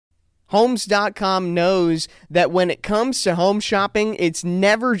Homes.com knows that when it comes to home shopping, it's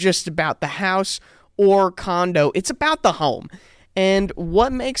never just about the house or condo. It's about the home. And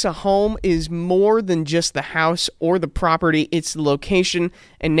what makes a home is more than just the house or the property. It's the location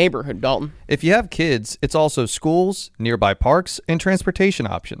and neighborhood, Dalton. If you have kids, it's also schools, nearby parks, and transportation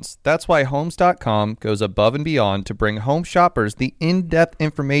options. That's why Homes.com goes above and beyond to bring home shoppers the in-depth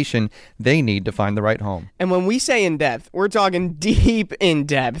information they need to find the right home. And when we say in-depth, we're talking deep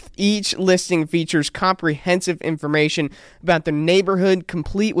in-depth. Each listing features comprehensive information about the neighborhood,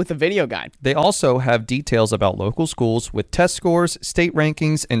 complete with a video guide. They also have details about local schools with test scores, state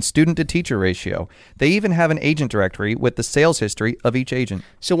rankings, and student-to-teacher ratio. They even have an agent directory with the sales history of each agent.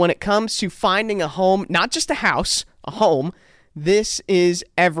 So when it comes to finding a home, not just a house, a home, this is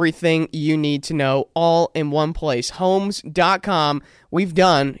everything you need to know all in one place. Homes.com. We've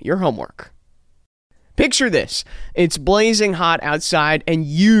done your homework. Picture this. It's blazing hot outside and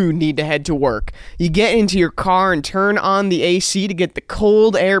you need to head to work. You get into your car and turn on the AC to get the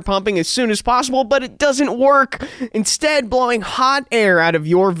cold air pumping as soon as possible, but it doesn't work. Instead, blowing hot air out of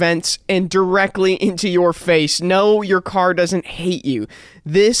your vents and directly into your face. No, your car doesn't hate you.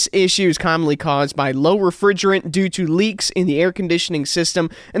 This issue is commonly caused by low refrigerant due to leaks in the air conditioning system,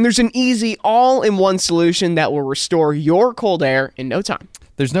 and there's an easy all-in-one solution that will restore your cold air in no time.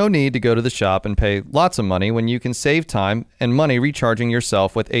 There's no need to go to the shop and pay lots of money when you can save time and money recharging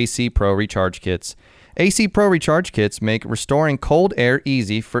yourself with AC Pro Recharge Kits. AC Pro Recharge Kits make restoring cold air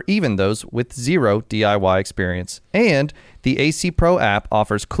easy for even those with zero DIY experience. And the AC Pro app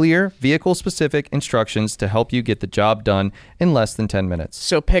offers clear, vehicle-specific instructions to help you get the job done in less than 10 minutes.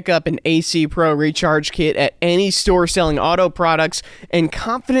 So pick up an AC Pro Recharge Kit at any store selling auto products and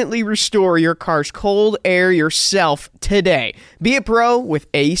confidently restore your car's cold air yourself today. Be a pro with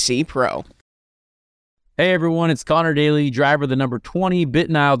AC Pro. Hey everyone, it's Connor Daly, driver of the number 20,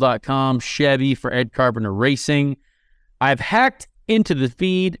 BitNile.com Chevy for Ed Carpenter Racing. I've hacked into the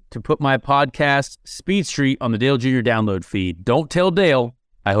feed to put my podcast, Speed Street, on the Dale Jr. download feed. Don't tell Dale.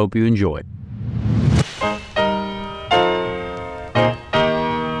 I hope you enjoy.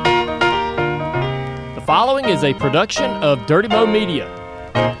 The following is a production of Dirty Mo Media.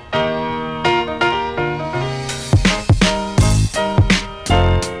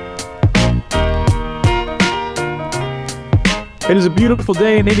 It is a beautiful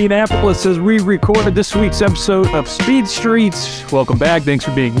day in Indianapolis as we recorded this week's episode of Speed Streets. Welcome back. Thanks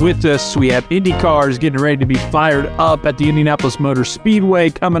for being with us. We have Indy cars getting ready to be fired up at the Indianapolis Motor Speedway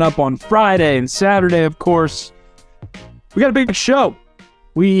coming up on Friday and Saturday, of course. We got a big show.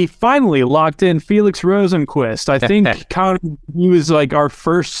 We finally locked in Felix Rosenqvist. I think he was like our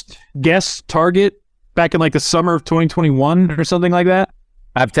first guest target back in like the summer of 2021 or something like that.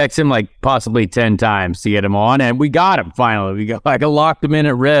 I've texted him like possibly 10 times to get him on, and we got him finally. I locked him in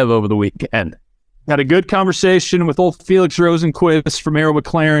at Rev over the weekend. Had a good conversation with old Felix Rosenqvist from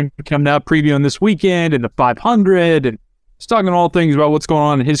McLaren coming out previewing this weekend and the 500, and just talking all things about what's going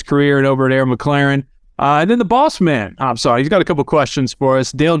on in his career and over at McLaren. And then the boss man, he's got a couple questions for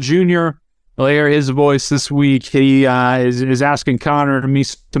us. Dale Jr., we'll hear his voice this week. He is asking Connor to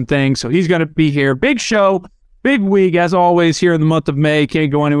meet some things, so he's going to be here. Big show. Big week, as always, here in the month of May.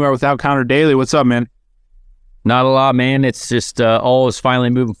 Can't go anywhere without Connor Daly. What's up, man? Not a lot, man. It's just all is finally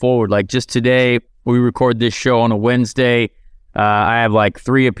moving forward. Like just today, we record this show on a Wednesday. I have like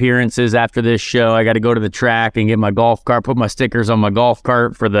 3 appearances after this show. I got to go to the track and get my golf cart, put my stickers on my golf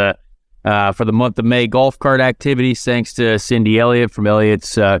cart for the month of May golf cart activities. Thanks to Cindy Elliott from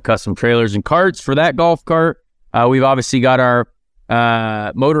Elliott's Custom Trailers and Carts for that golf cart. We've obviously got our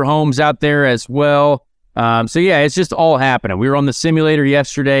motorhomes out there as well. So yeah, it's just all happening. We were on the simulator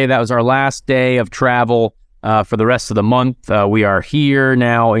yesterday. That was our last day of travel for the rest of the month. We are here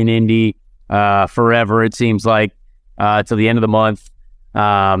now in Indy forever. It seems like till the end of the month.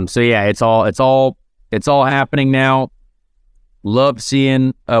 So yeah, it's all happening now. Love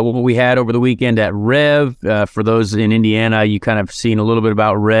seeing what we had over the weekend at Rev. For those in Indiana, you kind of seen a little bit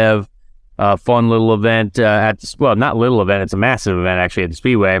about Rev. Fun little event not little event. It's a massive event actually at the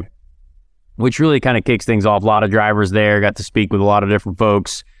Speedway, which really kind of kicks things off. A lot of drivers there, got to speak with a lot of different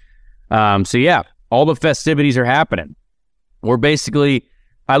folks. So yeah, all the festivities are happening.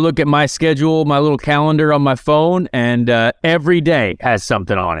 I look at my schedule, my little calendar on my phone, and every day has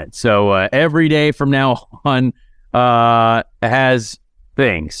something on it. So every day from now on has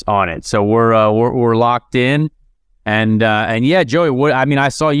things on it. So we're locked in. And yeah, Joey, I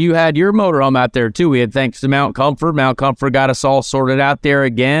saw you had your motorhome out there too. We had thanks to Mount Comfort. Mount Comfort got us all sorted out there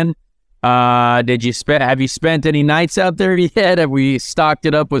again. Have you spent any nights out there yet? Have we stocked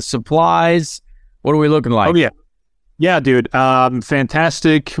it up with supplies? What are we looking like? Oh yeah. Yeah, dude.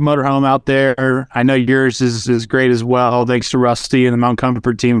 Fantastic motorhome out there. I know yours is great as well. Thanks to Rusty and the Mount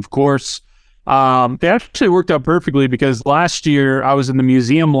Comfort team, of course. It actually worked out perfectly because last year I was in the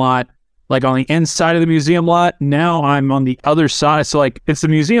museum lot, like on the inside of the museum lot. Now I'm on the other side. So like it's the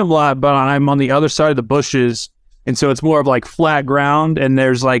museum lot, but I'm on the other side of the bushes. And so it's more of like flat ground, and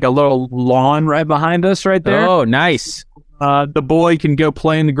there's like a little lawn right behind us right there. Oh, nice. The boy can go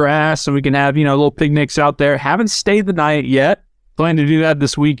play in the grass, and we can have, little picnics out there. Haven't stayed the night yet. Plan to do that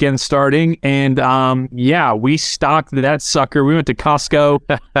this weekend starting. And we stocked that sucker. We went to Costco,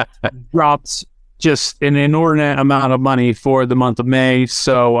 dropped just an inordinate amount of money for the month of May.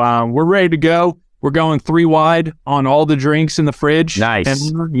 So we're ready to go. We're going 3 wide on all the drinks in the fridge.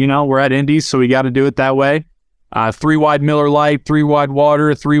 Nice. And, we're at Indy's, so we got to do it that way. 3 wide Miller Lite, 3 wide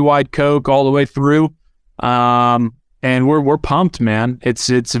water, 3 wide Coke, all the way through. And we're pumped, man. It's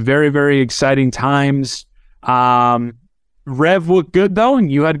very, very exciting times. Rev looked good though,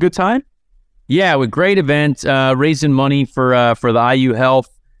 and you had a good time. Yeah, with great event, raising money for the IU Health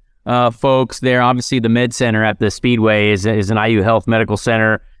folks there. Obviously, the Med Center at the Speedway is an IU Health medical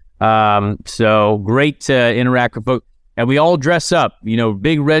center. So great to interact with folks, and we all dress up.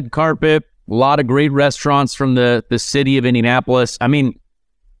 Big red carpet, a lot of great restaurants from the city of Indianapolis. I mean,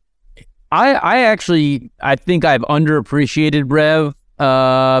 I think I've underappreciated Rev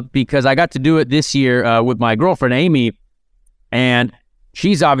because I got to do it this year with my girlfriend Amy, and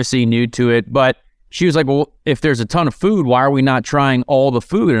she's obviously new to it, but she was like, well, if there's a ton of food, why are we not trying all the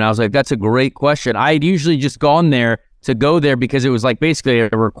food? And I was like, that's a great question. I had usually just gone there to go there because it was like basically a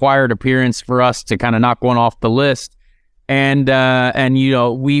required appearance for us to kind of knock one off the list. And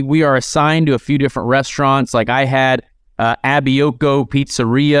we are assigned to a few different restaurants. Like I had Abbiocco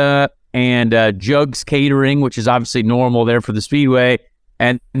Pizzeria and Jugs Catering, which is obviously normal there for the Speedway,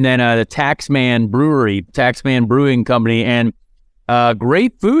 and then the Taxman Brewing Company, and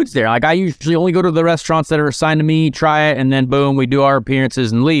great foods there. Like I usually only go to the restaurants that are assigned to me, try it, and then boom, we do our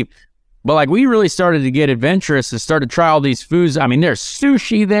appearances and leave. But like we really started to get adventurous and started to try all these foods. I mean, there's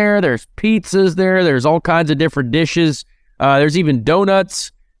sushi there, there's pizzas there, there's all kinds of different dishes. There's even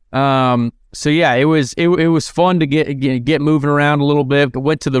donuts. So yeah, it was fun to get moving around a little bit. But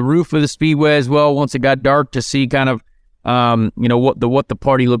went to the roof of the Speedway as well once it got dark to see kind of what the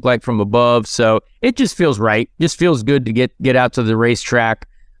party looked like from above. So it just feels right. Just feels good to get out to the racetrack.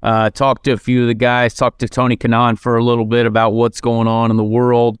 Talk to a few of the guys. Talk to Tony Kanaan for a little bit about what's going on in the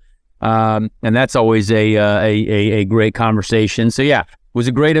world. And that's always a great conversation. So yeah, it was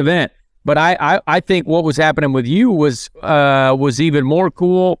a great event. But I think what was happening with you was even more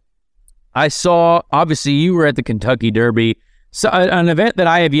cool. I saw, obviously, you were at the Kentucky Derby, so an event that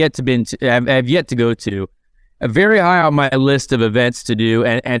I have yet to go to. Very high on my list of events to do,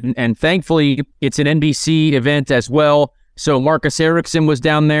 and thankfully it's an NBC event as well. So Marcus Ericsson was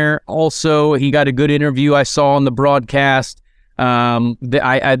down there. Also, he got a good interview I saw on the broadcast.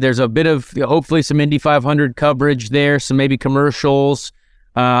 There's a bit of hopefully some Indy 500 coverage there, some maybe commercials.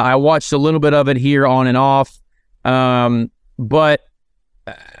 I watched a little bit of it here on and off, but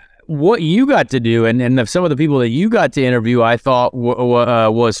what you got to do and some of the people that you got to interview, I thought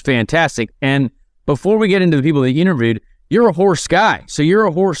was fantastic. And before we get into the people that you interviewed, you're a horse guy, so you're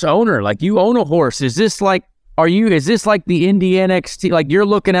a horse owner. Like you own a horse. Is this like the Indy NXT? Like you're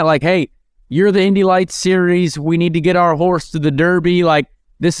looking at like, hey, you're the Indy Lights series. We need to get our horse to the Derby. Like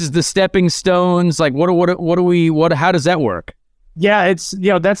this is the stepping stones. Like how does that work? Yeah, it's,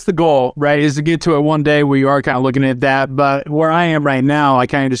 that's the goal, right? Is to get to it one day where you are kind of looking at that. But where I am right now, I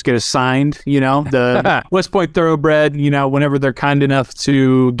kind of just get assigned, the West Point Thoroughbred, whenever they're kind enough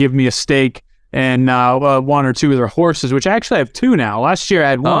to give me a stake and 1 or 2 of their horses, which I actually have 2 now. Last year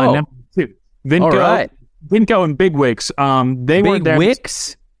I had 1, now 2. Vinco, all right. Vinco and Big Wicks. They weren't there. Big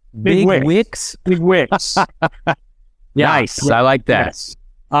Wicks? Big Wicks. Nice. I like that. Yes.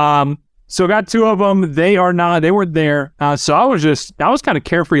 So I got 2 of them. They weren't there. So I was kind of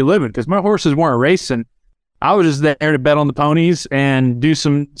carefree living because my horses weren't racing. I was just there to bet on the ponies and do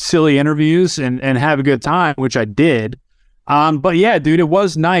some silly interviews and have a good time, which I did. But yeah, dude, it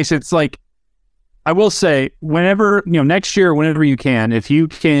was nice. It's like, I will say, whenever, next year, whenever you can, if you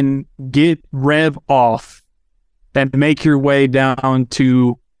can get Rev off and make your way down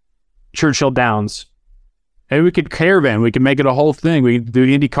to Churchill Downs, maybe we could caravan. We could make it a whole thing. We could do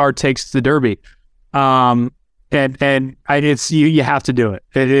IndyCar takes the Derby. It's you have to do it.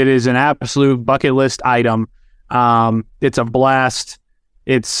 It is an absolute bucket list item. It's a blast.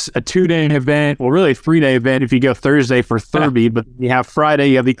 It's a 2-day event. Well, really a 3-day event if you go Thursday for Derby, but you have Friday,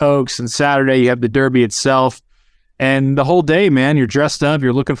 you have the Oaks, and Saturday you have the Derby itself. And the whole day, man, you're dressed up,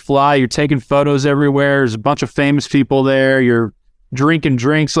 you're looking fly, you're taking photos everywhere. There's a bunch of famous people there. You're drinking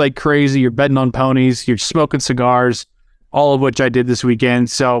drinks like crazy. You're betting on ponies. You're smoking cigars, all of which I did this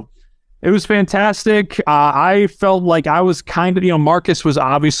weekend. So it was fantastic. I felt like I was kind of, Marcus was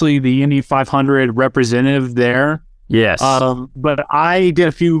obviously the Indy 500 representative there. Yes. But I did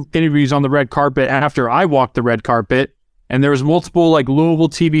a few interviews on the red carpet after I walked the red carpet. And there was multiple like Louisville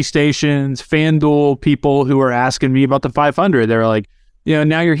TV stations, FanDuel people who were asking me about the 500. They were like,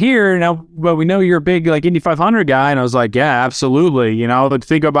 now you're here now, but we know you're a big like Indy 500 guy. And I was like, yeah, absolutely. But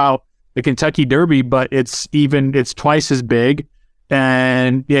think about the Kentucky Derby, but it's twice as big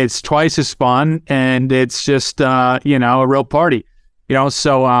and it's twice as fun. And it's just, a real party,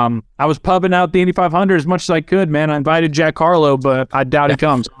 So I was pubbing out the Indy 500 as much as I could, man. I invited Jack Harlow, but I doubt he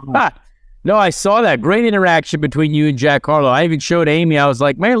comes. No, I saw that. Great interaction between you and Jack Harlow. I even showed Amy. I was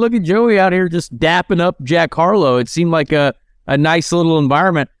like, man, look at Joey out here just dapping up Jack Harlow. It seemed like a nice little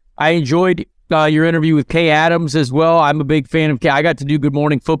environment. I enjoyed your interview with Kay Adams as well. I'm a big fan of Kay. I got to do Good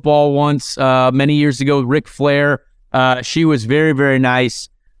Morning Football once many years ago with Ric Flair. She was very, very nice.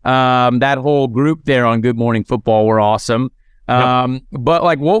 That whole group there on Good Morning Football were awesome. But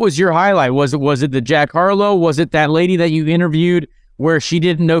like, what was your highlight? Was it the Jack Harlow? Was it that lady that you interviewed where she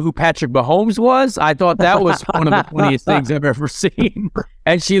didn't know who Patrick Mahomes was? I thought that was one of the funniest things I've ever seen.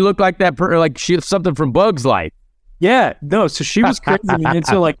 And she looked like like she was something from Bug's Life. Yeah, no, so she was crazy. And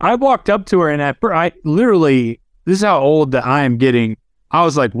so like I walked up to her and I literally, this is how old that I am getting. I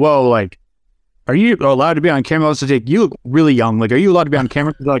was like, whoa, like, are you allowed to be on camera? I was like, you look really young. Like, are you allowed to be on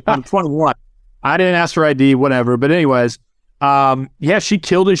camera? Like, I'm 21. I didn't ask for ID, whatever. But anyways, yeah, she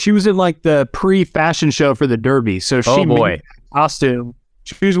killed it. She was in like the pre-fashion show for the Derby. So she made costume.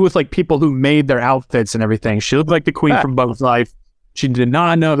 She was with like people who made their outfits and everything. She looked like the queen from Bug's Life. She did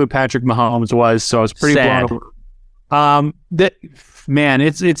not know who Patrick Mahomes was, so I was pretty blown away.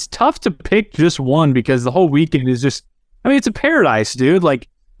 It's tough to pick just one because the whole weekend is just, it's a paradise, dude. Like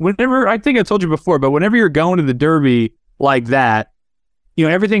whenever, I think I told you before, but whenever you're going to the Derby like that,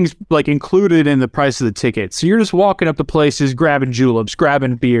 everything's like included in the price of the ticket. So you're just walking up to places, grabbing juleps,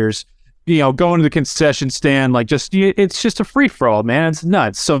 grabbing beers, going to the concession stand, like it's just a free for all, man. It's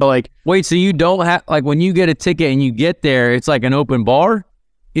nuts. So like, wait, so you don't have, like when you get a ticket and you get there, it's like an open bar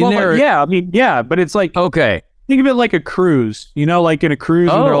in there? Yeah, but it's like, okay. Think of it like a cruise, like in a cruise.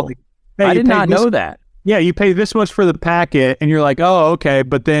 And they're like, hey, I did not know that. Yeah, you pay this much for the packet and you're like, oh, okay.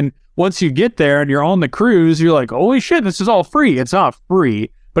 But then once you get there and you're on the cruise, you're like, holy shit, this is all free. It's not free,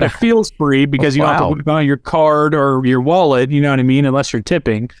 but it feels free because you don't have to put on your card or your wallet, you know what I mean? Unless you're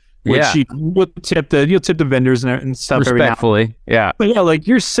tipping, which you'll tip the vendors and stuff. Respectfully, yeah. But yeah, like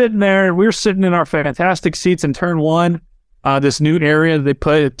you're sitting there and we're sitting in our fantastic seats in turn one, this new area they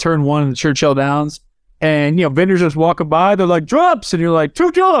put at turn one in the Churchill Downs. And, vendors just walking by, they're like, drops. And you're like, 2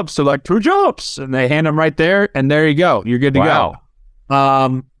 drops. They're like, 2 drops. And they hand them right there. And there you go. You're good to go.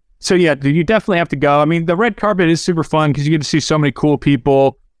 So, yeah, you definitely have to go. The red carpet is super fun because you get to see so many cool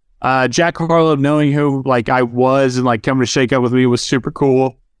people. Jack Harlow knowing who, like, I was and, like, coming to shake up with me was super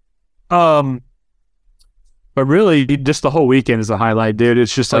cool. But really, just the whole weekend is a highlight, dude.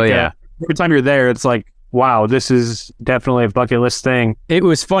 It's just like, every time you're there, it's like, wow, this is definitely a bucket list thing. It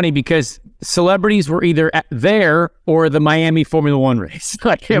was funny because celebrities were either there or the Miami Formula One race.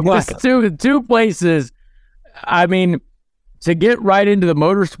 Like it was two places. To get right into the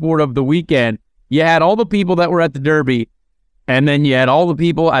motorsport of the weekend, you had all the people that were at the Derby, and then you had all the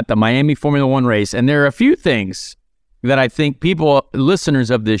people at the Miami Formula One race. And there are a few things that I think listeners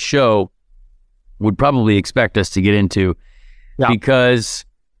of this show, would probably expect us to get into because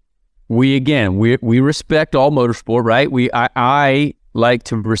we respect all motorsport, right? I like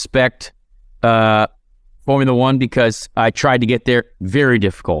to respect Formula One because I tried to get there. Very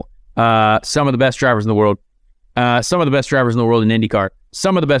difficult. Some of the best drivers in the world. Some of the best drivers in the world in IndyCar.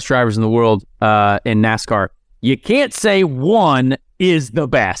 Some of the best drivers in the world in NASCAR. You can't say one is the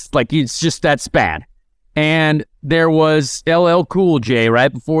best. Like it's just that's bad. And there was LL Cool J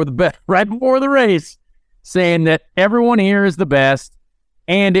right before the race saying that everyone here is the best.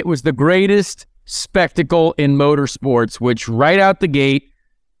 And it was the greatest spectacle in motorsports, which right out the gate,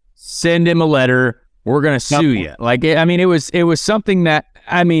 send him a letter. We're going to sue you. Like, it was something that,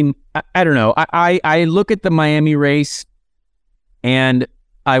 I don't know. I look at the Miami race and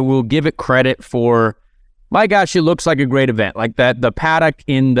I will give it credit for, my gosh, it looks like a great event. Like the paddock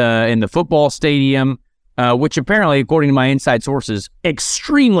in the football stadium, which apparently, according to my inside sources,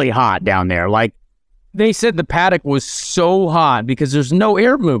 extremely hot down there. Like, they said the paddock was so hot because there's no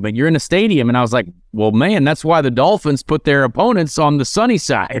air movement. You're in a stadium. And I was like, well, man, that's why the Dolphins put their opponents on the sunny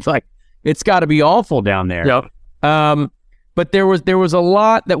side. Like, it's got to be awful down there. Yep. But there was a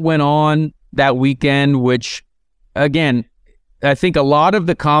lot that went on that weekend, which, again, I think a lot of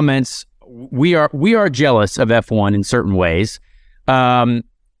the comments, we are jealous of F1 in certain ways.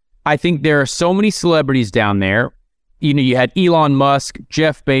 I think there are so many celebrities down there. You had Elon Musk,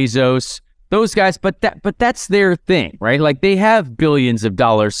 Jeff Bezos, those guys, but that's their thing, right? Like, they have billions of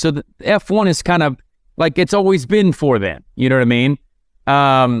dollars, so the F1 is kind of like it's always been for them. You know what I mean?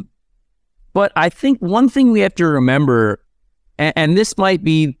 But I think one thing we have to remember, and this might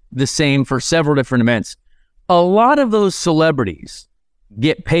be the same for several different events, a lot of those celebrities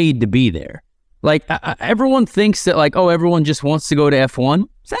get paid to be there. Like, everyone thinks that, like, oh, everyone just wants to go to F1.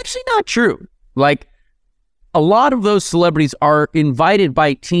 It's actually not true. Like, a lot of those celebrities are invited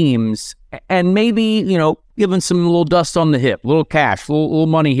by teams and maybe, given some little dust on the hip, little cash, little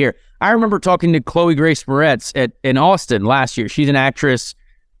money here. I remember talking to Chloe Grace Moretz in Austin last year. She's an actress,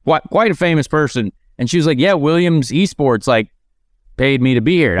 quite a famous person. And she was like, yeah, Williams Esports, like, paid me to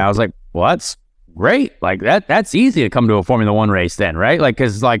be here. And I was like, well, that's great. Like, that's easy to come to a Formula One race then, right? Like,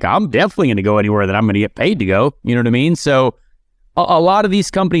 because, like, I'm definitely going to go anywhere that I'm going to get paid to go. You know what I mean? So a lot of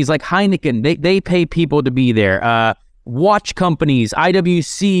these companies like Heineken, they pay people to be there. Watch companies,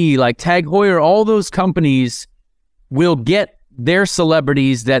 IWC, like Tag Heuer, all those companies will get their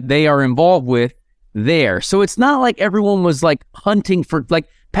celebrities that they are involved with there. So it's not like everyone was like hunting for, like,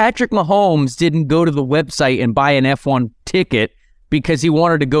 Patrick Mahomes didn't go to the website and buy an F1 ticket because he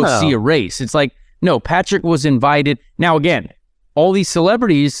wanted to go see a race. It's like, no, Patrick was invited. Now, again, all these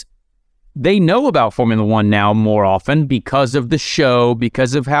celebrities, they know about Formula One now more often because of the show,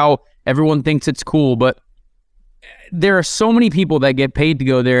 because of how everyone thinks it's cool. But there are so many people that get paid to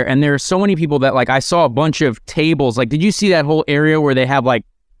go there, and there are so many people that, like, I saw a bunch of tables. Like, did you see that whole area where they have, like,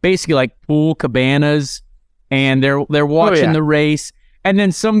 basically like pool cabanas, and they're watching the race? And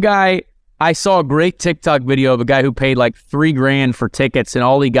then some guy, I saw a great TikTok video of a guy who paid like $3,000 for tickets, and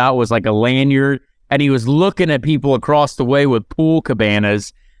all he got was like a lanyard, and he was looking at people across the way with pool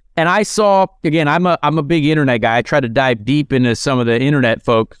cabanas. And I saw, again, I'm a big internet guy. I try to dive deep into some of the internet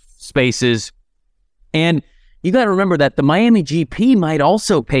folk spaces. And you got to remember that the Miami GP might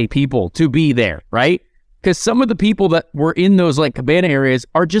also pay people to be there, right? Because some of the people that were in those like cabana areas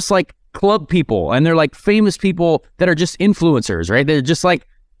are just like club people, and they're like famous people that are just influencers, right? They're just like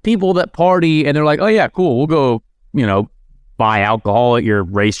people that party, and they're like, oh yeah, cool, we'll go, buy alcohol at your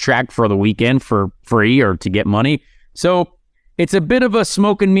racetrack for the weekend for free or to get money. So it's a bit of a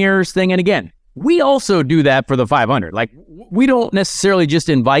smoke and mirrors thing. And again, we also do that for the 500. Like, we don't necessarily just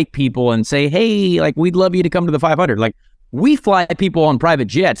invite people and say, hey, like, we'd love you to come to the 500. Like, we fly people on private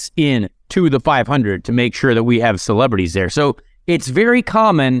jets in to the 500 to make sure that we have celebrities there. So it's very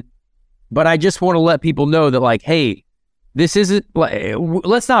common, but I just want to let people know that, like, hey, this isn't,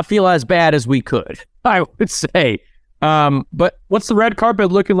 let's not feel as bad as we could, I would say. But what's the red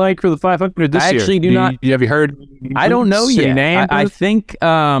carpet looking like for the 500 this year? I actually do not. Have you heard? I don't know yet. I Named? think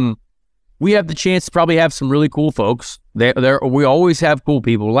we have the chance to probably have some really cool folks. We always have cool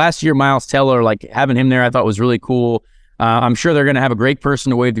people. Last year, Miles Teller, like, having him there, I thought was really cool. I'm sure they're going to have a great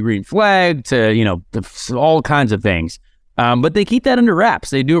person to wave the green flag to, all kinds of things. But they keep that under wraps.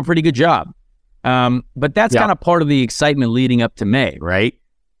 They do a pretty good job. But that's kind of part of the excitement leading up to May, right?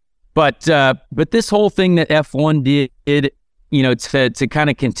 But this whole thing that F1 did, to kind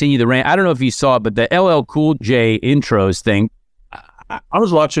of continue the rant. I don't know if you saw it, but the LL Cool J intros thing. I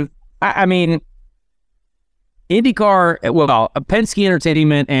was watching. I mean, IndyCar, Penske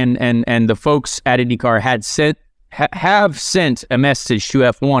Entertainment and the folks at IndyCar have sent a message to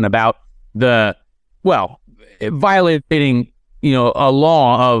F1 about violating, a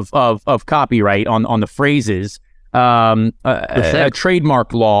law of copyright on the phrases, a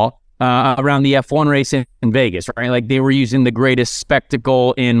trademark law around the F1 race in Vegas, right? Like, they were using the greatest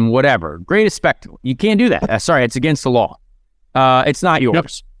spectacle in whatever. Greatest spectacle. You can't do that. Sorry, it's against the law. It's not yours.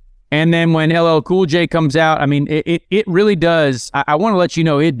 Yep. And then when LL Cool J comes out, I mean, it really does. I want to let you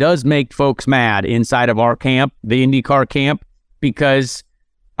know, it does make folks mad inside of our camp, the IndyCar camp, because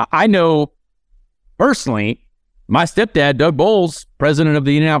I know personally, my stepdad, Doug Bowles, president of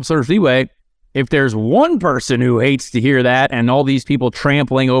the Indianapolis Motor Speedway, if there's one person who hates to hear that and all these people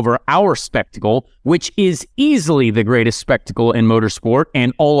trampling over our spectacle, which is easily the greatest spectacle in motorsport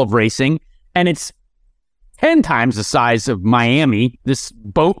and all of racing, and it's 10 times the size of Miami, this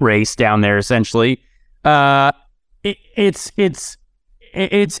boat race down there, essentially, it's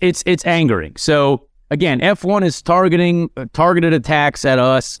angering. So again, F1 is targeted attacks at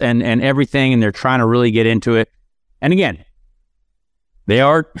us and everything, and they're trying to really get into it. And again,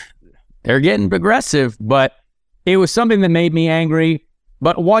 they're getting progressive, but it was something that made me angry.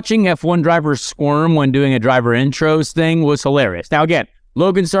 But watching F1 drivers squirm when doing a driver intros thing was hilarious. Now, again,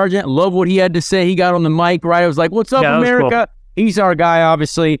 Logan Sargent, love what he had to say. He got on the mic, right? I was like, what's up, America? Cool. He's our guy,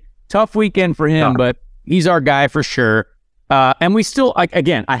 obviously. Tough weekend for him, but he's our guy for sure. And we still,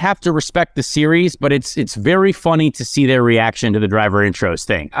 again, I have to respect the series, but it's very funny to see their reaction to the driver intros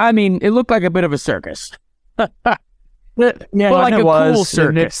thing. I mean, it looked like a bit of a circus. But like a cool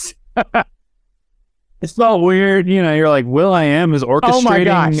circus. It's all weird, you're like, Will.i.am is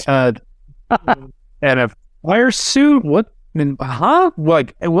orchestrating and a fire suit? What?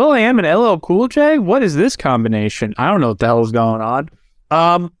 Like, Will.i.am and LL Cool J? What is this combination? I don't know what the hell is going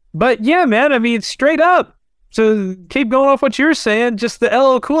on. But yeah, man, I mean, straight up. So keep going off what you're saying. Just the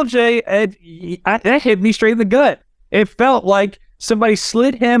LL Cool J, that hit me straight in the gut. It felt like somebody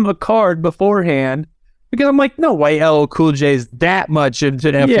slid him a card beforehand. Because I'm like, no way LL Cool J is that much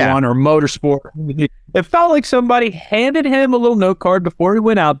into F1 or motorsport. It felt like somebody handed him a little note card before he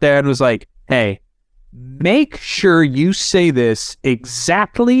went out there and was like, hey, make sure you say this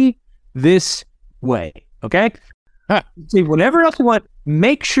exactly this way, okay? See, whatever else you want,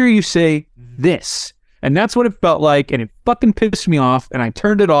 make sure you say this. And that's what it felt like, and it fucking pissed me off, and I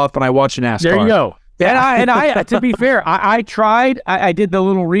turned it off, and I watched NASCAR. There you go. And I to be fair, I tried. I did the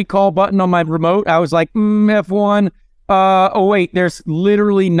little recall button on my remote. I was like, F1. Oh, wait, there's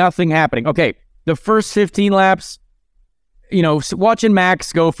literally nothing happening. Okay, the first 15 laps, watching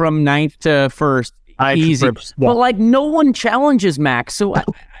Max go from 9th to 1st, easy. But, like, no one challenges Max. So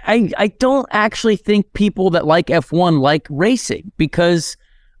I don't actually think people that like F1 like racing, because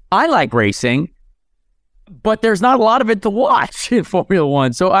I like racing, but there's not a lot of it to watch in Formula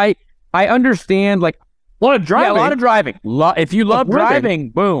One. So I understand, like, a lot of driving. Yeah, a lot of driving. If you love driving,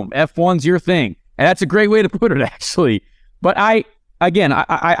 boom, F1's your thing. And that's a great way to put it, actually. But I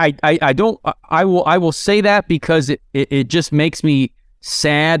will say that because it just makes me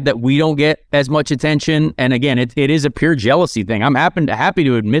sad that we don't get as much attention. And again, it is a pure jealousy thing. I'm happy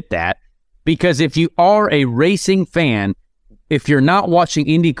to admit that, because if you are a racing fan, if you're not watching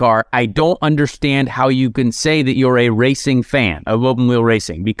IndyCar, I don't understand how you can say that you're a racing fan of open wheel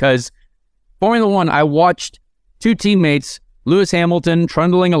racing, because Formula One, I watched two teammates, Lewis Hamilton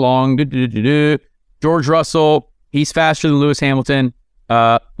trundling along, George Russell, he's faster than Lewis Hamilton.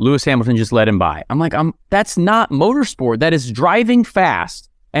 Lewis Hamilton just let him by. I'm like, that's not motorsport. That is driving fast.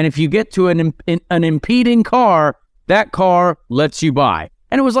 And if you get to an impeding car, that car lets you by.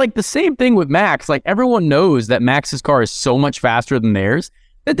 And it was like the same thing with Max. Like, everyone knows that Max's car is so much faster than theirs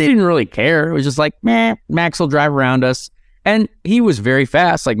that they didn't really care. It was just like, Max will drive around us. And he was very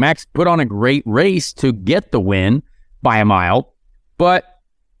fast. Like, Max put on a great race to get the win by a mile. But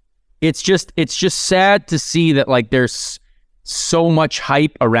it's just sad to see that, like, there's so much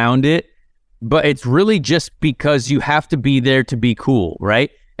hype around it. But it's really just because you have to be there to be cool, right?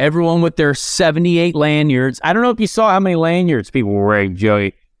 Everyone with their 78 lanyards. I don't know if you saw how many lanyards people were wearing,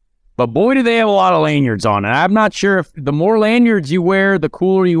 Joey, but boy, do they have a lot of lanyards on. And I'm not sure if the more lanyards you wear, the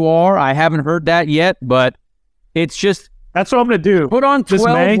cooler you are. I haven't heard that yet, but it's just... That's what I'm going to do. Put on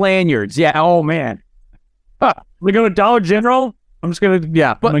 12 lanyards. Yeah, oh, man. We go to Dollar General. I'm just going to, but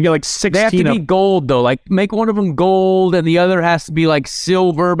I'm going to get like 16 They have to be gold, though. Like, make one of them gold, and the other has to be like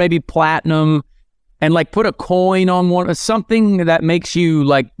silver, maybe platinum. And, like, put a coin on one, something that makes you,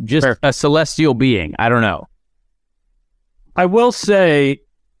 like, just a celestial being. I don't know. I will say,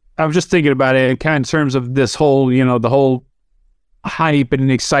 I was just thinking about it in kind of terms of this whole, the whole hype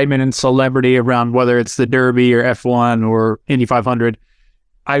and excitement and celebrity around whether it's the Derby or F1 or Indy 500.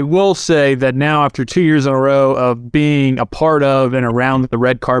 I will say that now, after 2 years in a row of being a part of and around the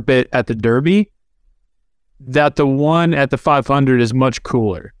red carpet at the Derby, that the one at the 500 is much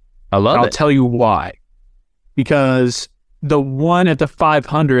cooler. I'll tell you why. Because the one at the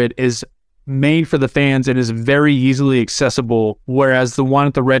 500 is made for the fans and is very easily accessible, whereas the one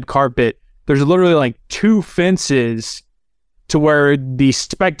at the red carpet, there's literally like two fences to where the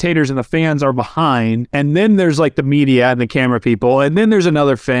spectators and the fans are behind, and then there's like the media and the camera people, and then there's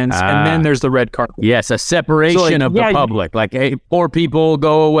another fence, and then there's the red carpet. Yes, a separation of the public. Like, hey, poor people,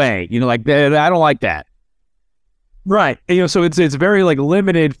 go away. Like, I don't like that. Right. So it's very like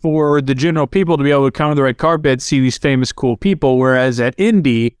limited for the general people to be able to come to the red carpet, see these famous, cool people. Whereas at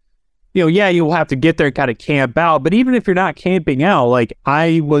Indy, you'll have to get there and kind of camp out. But even if you're not camping out, like,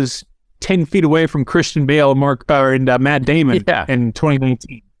 I was 10 feet away from Christian Bale and Matt Damon in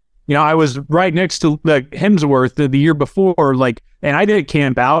 2019. I was right next to Hemsworth the year before, like, and I didn't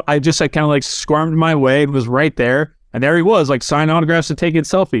camp out. I kind of like squirmed my way and was right there. And there he was, like, signing autographs and taking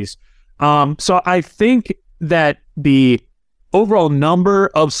selfies. So I think that the overall number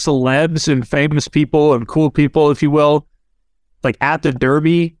of celebs and famous people and cool people, if you will, like at the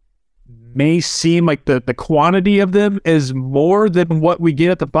Derby may seem like the quantity of them is more than what we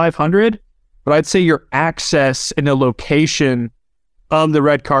get at the 500, but I'd say your access and the location of the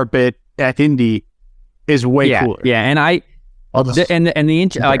red carpet at Indy is way cooler. Yeah, and I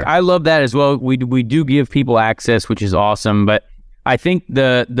love that as well. We do give people access, which is awesome, but I think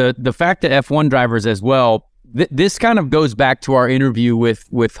the fact that F1 drivers as well, this kind of goes back to our interview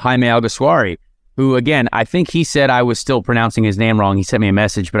with Jaime Alguersuari, who, again, I think he said I was still pronouncing his name wrong. He sent me a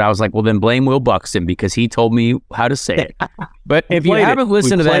message, but I was like, well, then blame Will Buxton because he told me how to say it. But if you haven't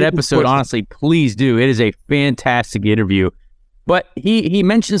listened to that episode, honestly, please do. It is a fantastic interview. But he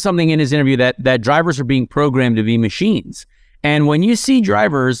mentioned something in his interview that drivers are being programmed to be machines. And when you see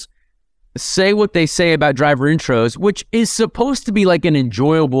drivers say what they say about driver intros, which is supposed to be like an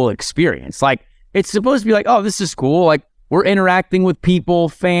enjoyable experience, like it's supposed to be like, oh, this is cool. Like we're interacting with people,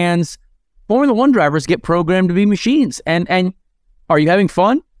 fans. Formula One drivers get programmed to be machines. And are you having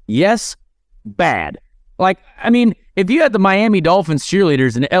fun? Yes. Bad. Like, I mean, if you had the Miami Dolphins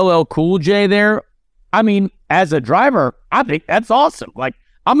cheerleaders and LL Cool J there, I mean, as a driver, I think that's awesome. Like,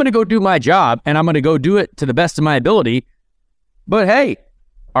 I'm going to go do my job and I'm going to go do it to the best of my ability. But hey,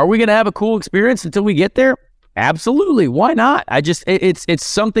 are we going to have a cool experience until we get there? Absolutely. Why not? It's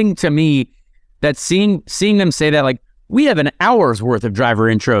something to me that seeing them say that, like, we have an hour's worth of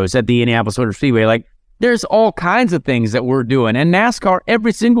driver intros at the Indianapolis Motor Speedway. Like, there's all kinds of things that we're doing. And NASCAR,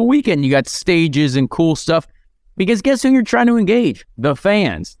 every single weekend, you got stages and cool stuff. Because guess who you're trying to engage? The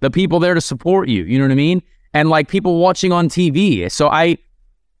fans, the people there to support you. You know what I mean? And like people watching on TV. So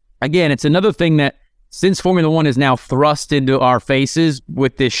again, it's another thing that since Formula One is now thrust into our faces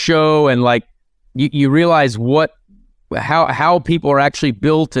with this show, and like you realize how people are actually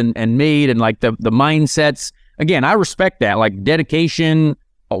built and made, and like the mindsets. Again, I respect that, like dedication,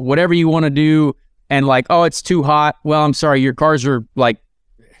 whatever you want to do, and like, oh, it's too hot. Well, I'm sorry, your cars are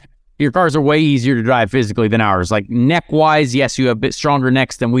way easier to drive physically than ours. Like neck-wise, yes, you have a bit stronger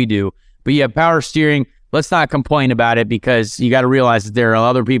necks than we do, but you have power steering. Let's not complain about it because you got to realize that there are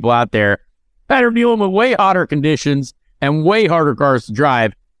other people out there that are dealing with way hotter conditions and way harder cars to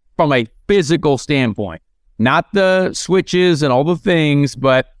drive from a physical standpoint. Not the switches and all the things,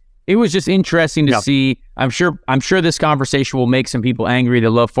 but it was just interesting to see. I'm sure this conversation will make some people angry that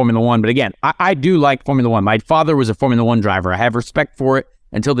love Formula One. But again, I do like Formula One. My father was a Formula One driver. I have respect for it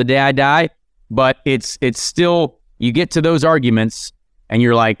until the day I die. But it's still, you get to those arguments and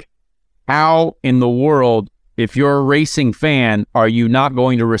you're like, how in the world, if you're a racing fan, are you not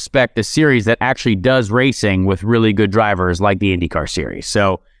going to respect a series that actually does racing with really good drivers like the IndyCar series?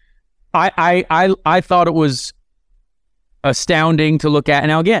 So I thought it was astounding to look at. And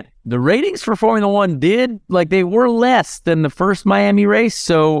now again, the ratings for Formula One they were less than the first Miami race.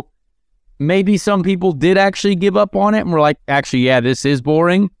 So maybe some people did actually give up on it and were like, actually, yeah, this is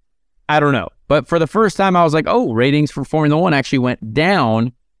boring. I don't know. But for the first time, I was like, oh, ratings for Formula One actually went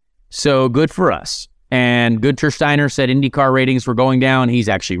down. So good for us. And Gunther Steiner said IndyCar ratings were going down. He's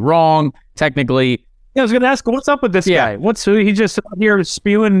actually wrong. Technically, yeah, I was going to ask, what's up with this guy? He just out here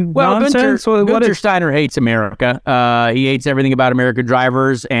spewing nonsense? Gunther Steiner hates America. He hates everything about American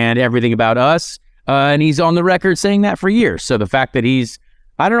drivers and everything about us. And he's on the record saying that for years. So the fact that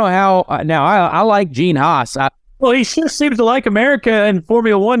I don't know how, now I like Gene Haas. Well, he sure seems to like America and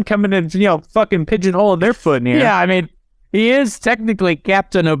Formula One coming in, fucking pigeonholing their foot in here. Yeah, I mean, he is technically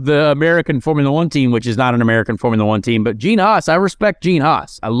captain of the American Formula One team, which is not an American Formula One team. But Gene Haas, I respect Gene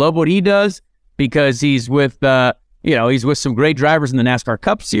Haas. I love what he does because he's with, he's with some great drivers in the NASCAR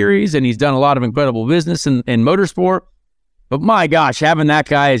Cup Series, and he's done a lot of incredible business in motorsport. But my gosh, having that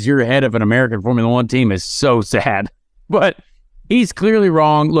guy as your head of an American Formula One team is so sad. But he's clearly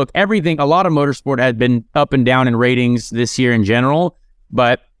wrong. Look, a lot of motorsport had been up and down in ratings this year in general,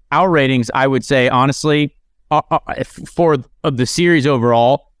 but our ratings, I would say, honestly, for the series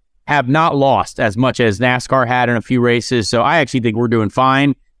overall, have not lost as much as NASCAR had in a few races. So I actually think we're doing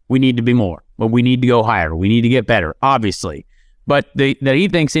fine. We need to be more, but we need to go higher. We need to get better, obviously. But that he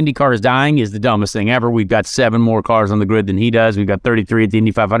thinks IndyCar is dying is the dumbest thing ever. We've got 7 more cars on the grid than he does. We've got 33 at the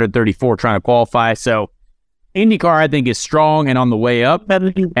Indy 500, 34 trying to qualify. So IndyCar, I think, is strong and on the way up.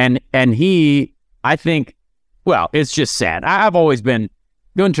 And he, I think, well, it's just sad. I've always been,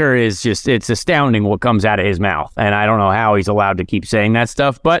 Gunther is just, it's astounding what comes out of his mouth. And I don't know how he's allowed to keep saying that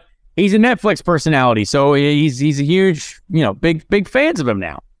stuff, but he's a Netflix personality. So he's a huge, big fans of him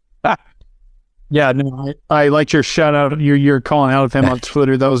now. Yeah, no, I liked your shout out. You're calling out of him on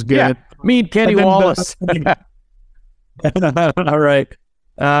Twitter. That was good. Yeah, me and Kenny Wallace. All right.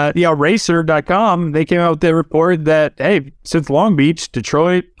 Racer.com, they came out with the report that, hey, since Long Beach,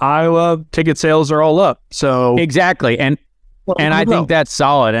 Detroit, Iowa, ticket sales are all up. So exactly. And And I think that's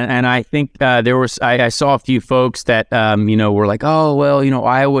solid. And I think I saw a few folks that, were like, oh, well,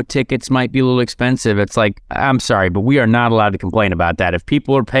 Iowa tickets might be a little expensive. It's like, I'm sorry, but we are not allowed to complain about that. If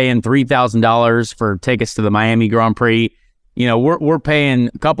people are paying $3,000 for tickets to the Miami Grand Prix, we're paying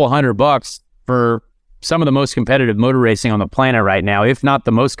a couple $100 for some of the most competitive motor racing on the planet right now, if not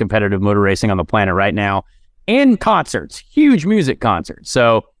the most competitive motor racing on the planet right now, and concerts, huge music concerts.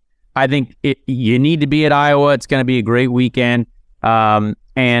 So I think you need to be at Iowa. It's going to be a great weekend. And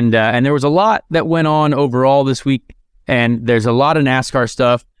there was a lot that went on overall this week, and there's a lot of NASCAR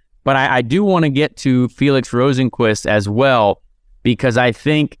stuff. But I do want to get to Felix Rosenqvist as well, because I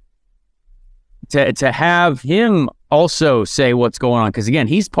think to have him also say what's going on, because again,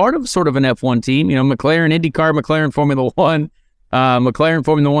 he's part of sort of an F1 team. McLaren IndyCar, McLaren Formula One. McLaren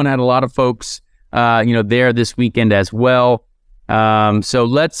Formula One had a lot of folks, there this weekend as well. So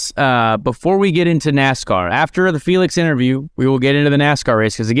let's, before we get into NASCAR, after the Felix interview, we will get into the NASCAR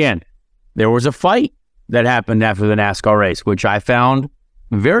race. Because again, there was a fight that happened after the NASCAR race, which I found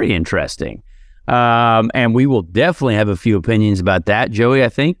very interesting. And we will definitely have a few opinions about that, Joey, I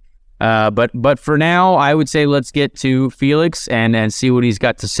think. But for now, I would say let's get to Felix and see what he's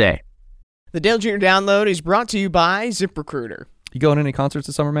got to say. The Dale Jr. Download is brought to you by ZipRecruiter. You going to any concerts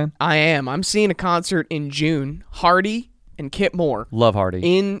this summer, man? I am. I'm seeing a concert in June. Hardy and Kip Moore. Love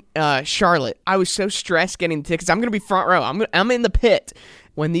Hardy. In Charlotte. I was so stressed getting the tickets. I'm going to be front row. I'm in the pit.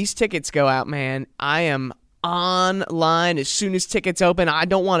 When these tickets go out, man, I am online as soon as tickets open. I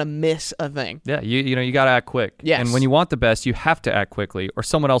don't want to miss a thing. Yeah, you got to act quick. Yes. And when you want the best, you have to act quickly, or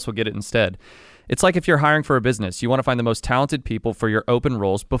someone else will get it instead. It's like if you're hiring for a business, you want to find the most talented people for your open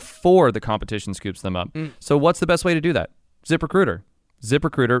roles before the competition scoops them up. So what's the best way to do that? ZipRecruiter.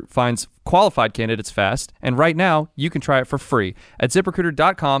 ZipRecruiter finds qualified candidates fast, and right now, you can try it for free at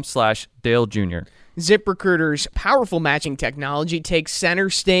ZipRecruiter.com/Dale Jr. ZipRecruiter's powerful matching technology takes center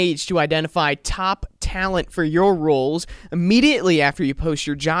stage to identify top talent for your roles. Immediately after you post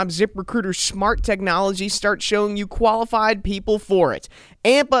your job, ZipRecruiter's smart technology starts showing you qualified people for it.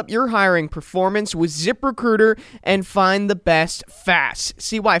 Amp up your hiring performance with ZipRecruiter and find the best fast.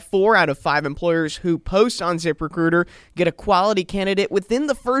 See why 4 out of 5 employers who post on ZipRecruiter get a quality candidate within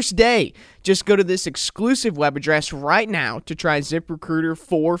the first day. Just go to this exclusive web address right now to try ZipRecruiter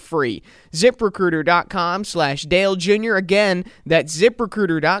for free. ZipRecruiter.com/Dale Jr. Again, that's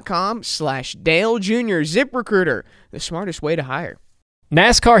ZipRecruiter.com/Dale Jr. ZipRecruiter, the smartest way to hire.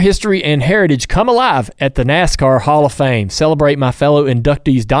 NASCAR history and heritage come alive at the NASCAR Hall of Fame. Celebrate my fellow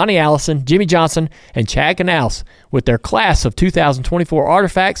inductees Donnie Allison, Jimmy Johnson, and Chad Canals with their class of 2024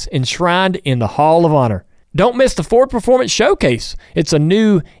 artifacts enshrined in the Hall of Honor. Don't miss the Ford Performance Showcase. It's a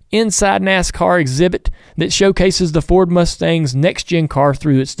new Inside NASCAR exhibit that showcases the Ford Mustang's next-gen car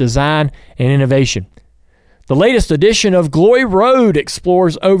through its design and innovation. The latest edition of Glory Road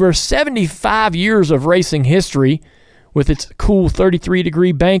explores over 75 years of racing history with its cool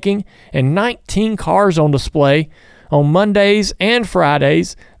 33-degree banking and 19 cars on display. On Mondays and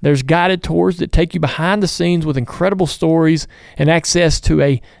Fridays, there's guided tours that take you behind the scenes with incredible stories and access to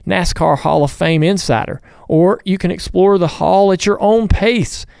a NASCAR Hall of Fame insider. Or you can explore the hall at your own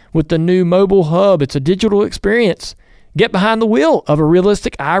pace with the new mobile hub. It's a digital experience. Get behind the wheel of a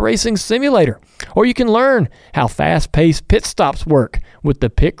realistic iRacing simulator. Or you can learn how fast-paced pit stops work with the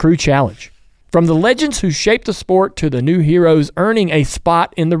Pit Crew Challenge. From the legends who shaped the sport to the new heroes earning a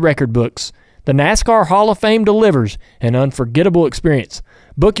spot in the record books, the NASCAR Hall of Fame delivers an unforgettable experience.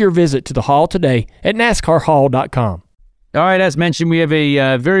 Book your visit to the hall today at NASCARHall.com. All right, as mentioned, we have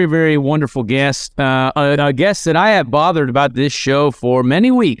a very, very wonderful guest, a guest that I have bothered about this show for many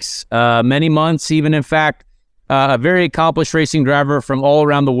weeks, many months, even in fact, a very accomplished racing driver from all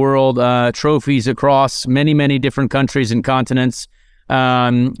around the world, trophies across many, many different countries and continents.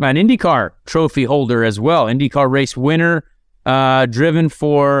 An IndyCar trophy holder as well, IndyCar race winner, driven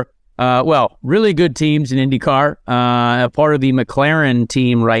for, really good teams in IndyCar, a part of the McLaren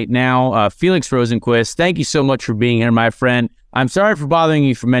team right now, Felix Rosenqvist. Thank you so much for being here, my friend. I'm sorry for bothering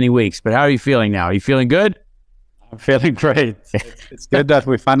you for many weeks, but how are you feeling now? Are you feeling good? I'm feeling great. It's good that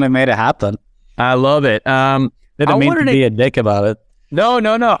we finally made it happen. I love it. Didn't mean to be a dick about it. No.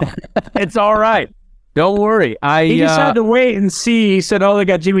 It's all right. Don't worry. He just had to wait and see. He said, they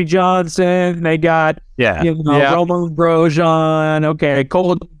got Jimmy Johnson. They got Roman Grosjean. Okay,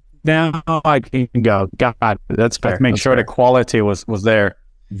 cool. Now I can go. God, that's fair. Let's make sure the quality was there.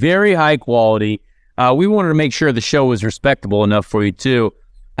 Very high quality. We wanted to make sure the show was respectable enough for you too.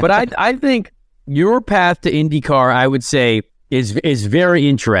 But I think your path to IndyCar, I would say, is very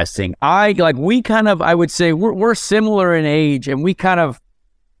interesting. I would say we're similar in age, and we kind of,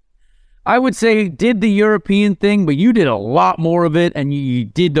 I would say, did the European thing, but you did a lot more of it, and you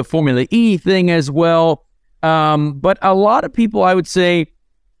did the Formula E thing as well. But a lot of people, I would say,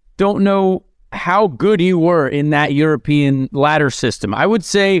 don't know how good you were in that European ladder system. I would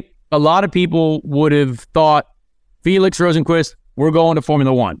say a lot of people would have thought, Felix Rosenqvist, we're going to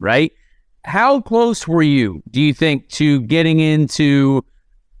Formula One, right? How close were you, do you think, to getting into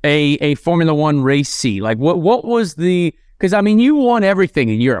a Formula One race seat? Like, what was the... Because, I mean, you won everything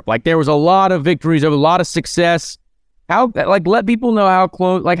in Europe. Like, there was a lot of victories, there was a lot of success. How, like, let people know how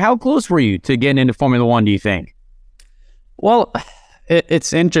close were you to getting into Formula One, do you think? Well,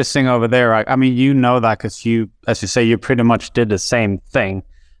 it's interesting over there. I mean, you know that because you, as you say, you pretty much did the same thing.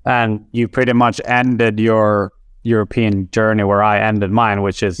 And you pretty much ended your European journey where I ended mine,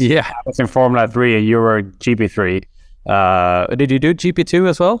 which is, I was in Formula 3 and you were GP3. Did you do GP2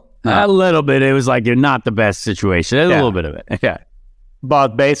 as well? A little bit. It was like you're not the best situation. A little bit of it. Yeah.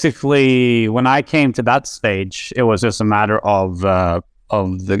 But basically, when I came to that stage, it was just a matter of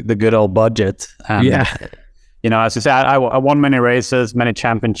the good old budget. And, you know, as you said, I won many races, many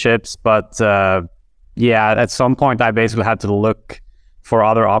championships, but at some point I basically had to look for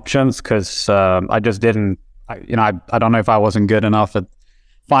other options because I just didn't. I don't know if I wasn't good enough at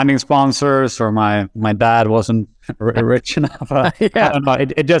finding sponsors or my dad wasn't rich enough. I don't know.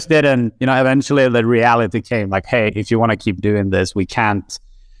 It just didn't. You know, eventually the reality came. Like, hey, if you want to keep doing this, we can't,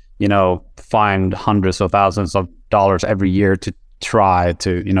 find hundreds of thousands of dollars every year to try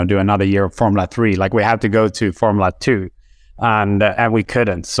to, do another year of Formula 3. Like, we have to go to Formula 2, and we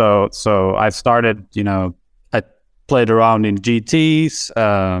couldn't. So I started, I played around in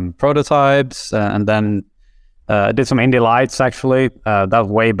GTs, prototypes, and then I did some Indy Lights actually. That was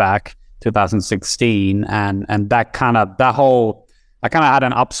way back 2016, and I kind of had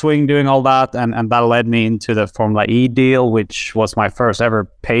an upswing doing all that, and that led me into the Formula E deal, which was my first ever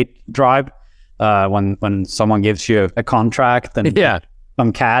paid drive. When someone gives you a contract and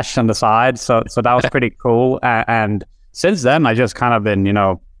some cash on the side, so that was pretty cool. And since then, I just kind of been,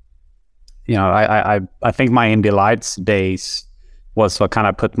 I think my Indy Lights days was what kind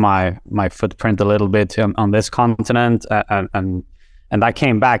of put my footprint a little bit on this continent, and that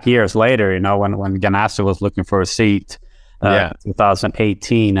came back years later. When Ganassi was looking for a seat,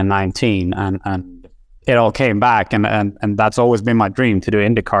 2018 and 19, and it all came back, and that's always been my dream to do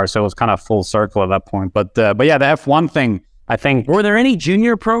IndyCar. So it was kind of full circle at that point. But the F1 thing, I think. Were there any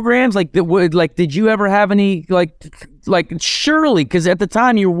junior programs did you ever have any like surely, because at the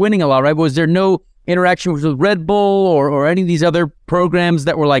time you were winning a lot, right? Was there no interaction with Red Bull or any of these other programs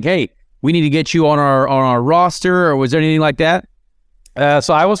that were like, hey, we need to get you on our roster, or was there anything like that?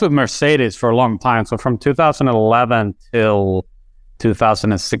 So I was with Mercedes for a long time. So from 2011 till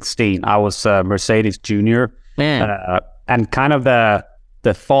 2016, I was Mercedes junior. And kind of the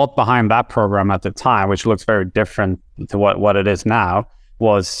thought behind that program at the time, which looks very different to what it is now,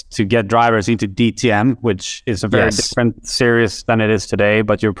 was to get drivers into DTM, which is a very different series than it is today,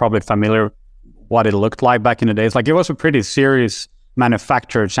 but you're probably familiar what it looked like back in the days. Like, it was a pretty serious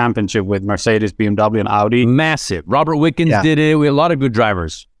manufacturer championship with Mercedes, BMW, and Audi. Massive. Robert Wickens did it. We had a lot of good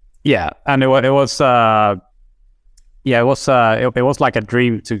drivers. Yeah, and it was like a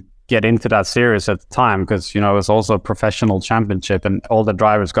dream to get into that series at the time, because it was also a professional championship and all the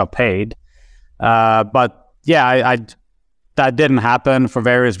drivers got paid. But yeah, that didn't happen for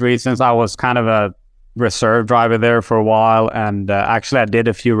various reasons. I was kind of a reserve driver there for a while, and actually I did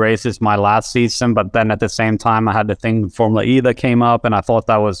a few races my last season, but then at the same time I had the thing Formula E that came up, and I thought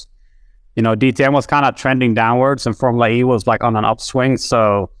that was, DTM was kind of trending downwards and Formula E was like on an upswing,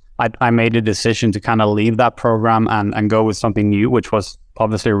 so I made a decision to kind of leave that program and go with something new, which was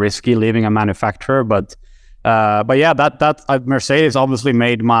obviously risky, leaving a manufacturer, but that Mercedes obviously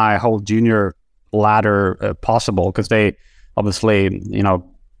made my whole junior ladder possible, because they obviously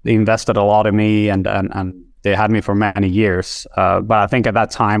they invested a lot in me, and they had me for many years. But I think at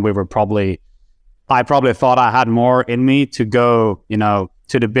that time I probably thought I had more in me to go,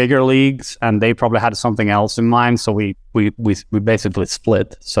 to the bigger leagues, and they probably had something else in mind. So we basically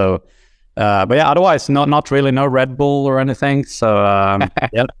split. So, but yeah, otherwise not really no Red Bull or anything. So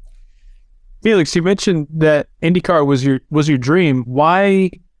yeah. Felix, you mentioned that IndyCar was your dream.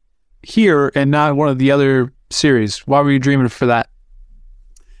 Why here and not one of the other series? Why were you dreaming for that?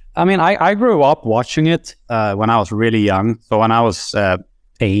 I mean, I grew up watching it when I was really young. So when I was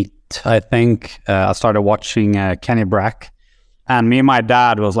 8, I think, I started watching Kenny Brack. And me and my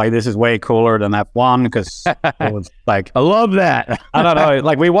dad was like, this is way cooler than F1, because it was like... I love that. I don't know.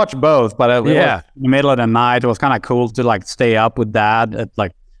 Like, we watched both, but it was in the middle of the night. It was kind of cool to like stay up with dad at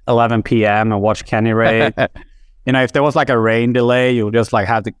like 11 p.m. and watch Kenny race. If there was like a rain delay, you just like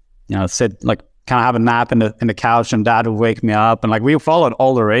have to sit like kind of have a nap in the couch, and Dad would wake me up, and like we followed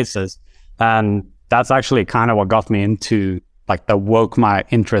all the races, and that's actually kind of what got me into like that woke my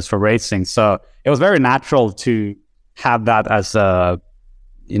interest for racing. So it was very natural to have that as a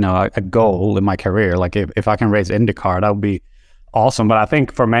goal in my career. Like if I can race IndyCar, that would be awesome. But I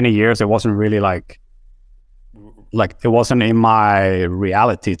think for many years it wasn't really like it wasn't in my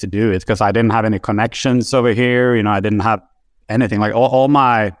reality to do it, because I didn't have any connections over here. I didn't have anything. Like all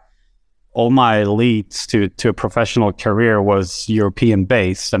my leads to a professional career was European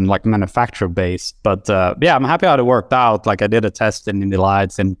based and like manufacturer based. But I'm happy how it worked out. Like I did a test in Indy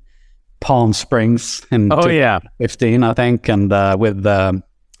Lights in Palm Springs in 2015, I think, and with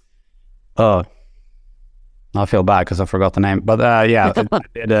I feel bad because I forgot the name, but I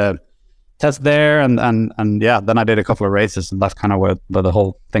did a test there, and then I did a couple of races, and that's kind of where the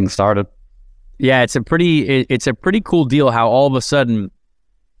whole thing started. Yeah, it's a pretty cool deal how all of a sudden,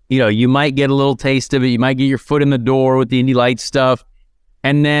 you might get a little taste of it, you might get your foot in the door with the Indy Lights stuff,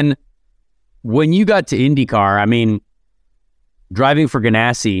 and then when you got to IndyCar, I mean, driving for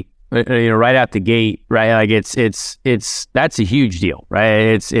Ganassi, right out the gate, right? Like it's that's a huge deal,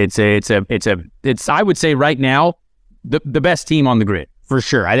 right? It's I would say right now the best team on the grid for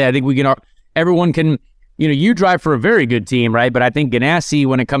sure. I think everyone can, you drive for a very good team, right? But I think Ganassi,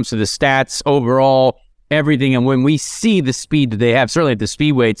 when it comes to the stats overall, everything, and when we see the speed that they have, certainly at the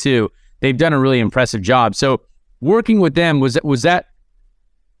Speedway too, they've done a really impressive job. So working with them was that,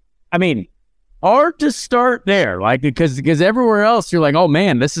 I mean, hard to start there, like because everywhere else you're like, oh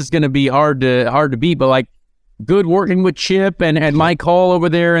man, this is going to be hard to beat. But like, good working with Chip and Mike Hall over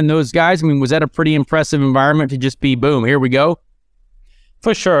there and those guys. I mean, was that a pretty impressive environment to just be boom, here we go?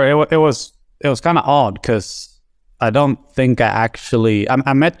 For sure, it was kind of odd because I don't think I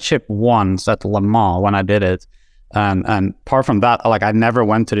met Chip once at Le Mans when I did it, and apart from that, like I never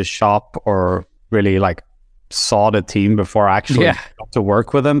went to the shop or really like saw the team before I actually got to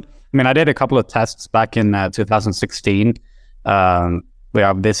work with them. I mean, I did a couple of tests back in 2016. Where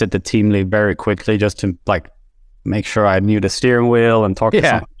I visited the team lead very quickly just to like make sure I knew the steering wheel and talk to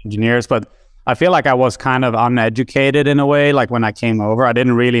some engineers. But I feel like I was kind of uneducated in a way. Like when I came over, I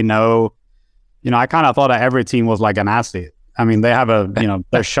didn't really know. I kind of thought that every team was like Ganassi. I mean, they have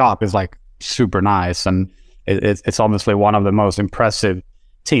their shop is like super nice, and it's obviously one of the most impressive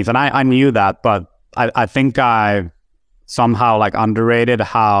teams. And I knew that, but I think I somehow like underrated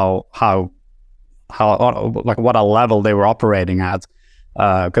how like what a level they were operating at,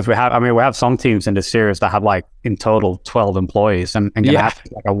 because we have some teams in the series that have like in total 12 employees and like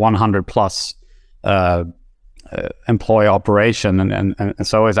a 100 plus employee operation, and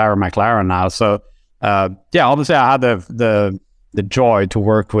so is our McLaren now. So obviously I had the joy to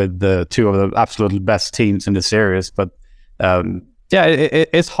work with the two of the absolutely best teams in the series, but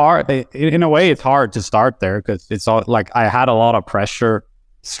it's hard. In a way, it's hard to start there because it's all like I had a lot of pressure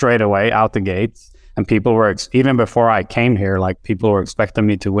straight away out the gates, and people were even before I came here, like people were expecting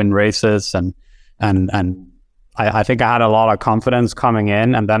me to win races, and I think I had a lot of confidence coming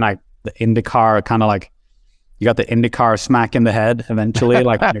in, and then the IndyCar kind of like you got the IndyCar smack in the head eventually.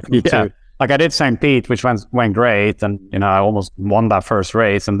 Like like I did St. Pete, which went great, and I almost won that first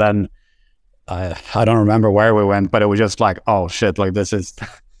race, and then. I don't remember where we went, but it was just like, oh shit, like this is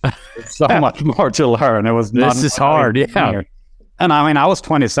so much more to learn. It was this is hard, yeah. And I mean, I was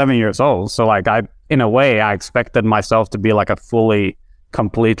 27 years old, so like in a way, I expected myself to be like a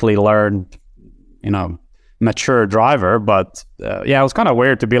completely learned, mature driver. But it was kind of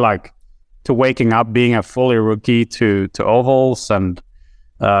weird to be like to waking up being a fully rookie to ovals and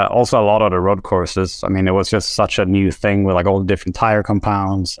also a lot of the road courses. I mean, it was just such a new thing with like all the different tire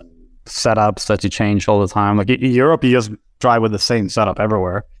compounds and setups that you change all the time. Like in Europe, you just drive with the same setup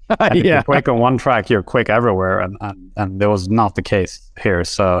everywhere. If you're quick on one track, you're quick everywhere, and there was not the case here.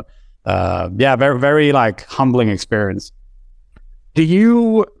 So very, very like humbling experience. Have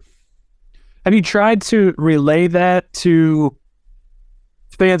you tried to relay that to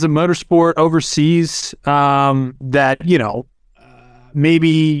fans of motorsport overseas, that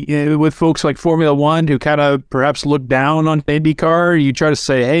maybe with folks like Formula One who kind of perhaps look down on IndyCar, you try to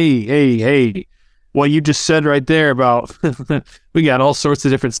say, hey, what you just said right there about we got all sorts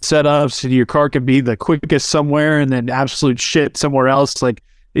of different setups, and your car can be the quickest somewhere and then absolute shit somewhere else. Like,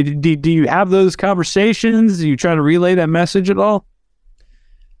 do you have those conversations? Do you try to relay that message at all?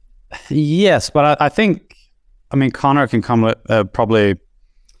 Yes, but I think, Connor can come with probably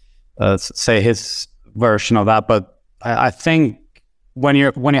say his version of that, but I think when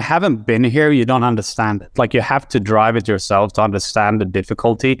you haven't been here, you don't understand it. Like you have to drive it yourself to understand the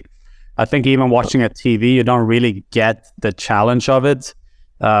difficulty. I think even watching a TV, you don't really get the challenge of it.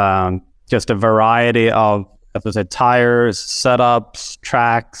 just a variety of, as I said, tires, setups,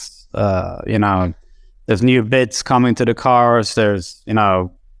 tracks. There's new bits coming to the cars. There's,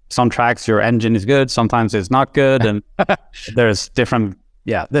 some tracks your engine is good, sometimes it's not good, and there's different.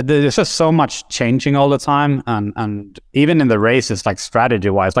 Yeah, there's just so much changing all the time, and even in the races, like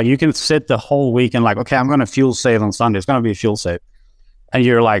strategy-wise, like you can sit the whole week and like, okay, I'm going to fuel save on Sunday. It's going to be a fuel save, and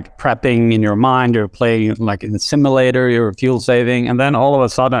you're like prepping in your mind. You're playing like in the simulator. You're fuel saving, and then all of a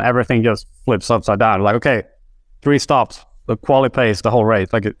sudden, everything just flips upside down. Like, okay, 3 stops, the quali pace, the whole race,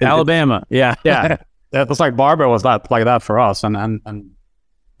 like Alabama, yeah. It was like Barber was like that for us, and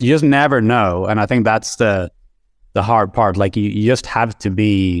you just never know, and I think that's the hard part. Like you just have to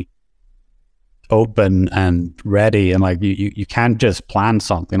be open and ready, and like you can't just plan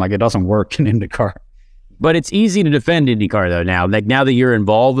something. Like it doesn't work in IndyCar. But it's easy to defend IndyCar though now. Like now that you're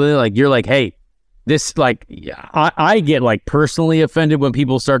involved with it, like you're like, hey, this like I get like personally offended when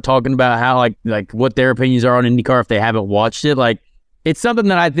people start talking about how like what their opinions are on IndyCar if they haven't watched it. Like it's something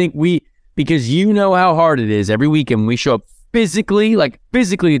that I think because you know how hard it is every weekend we show up physically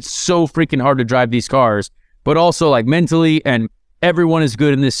it's so freaking hard to drive these cars, but also like mentally, and everyone is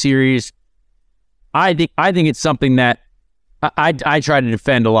good in this series. I think it's something that I try to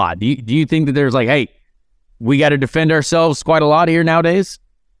defend a lot. Do you think that there's like, hey, we got to defend ourselves quite a lot here nowadays?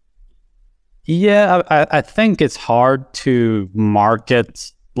 Yeah, I think it's hard to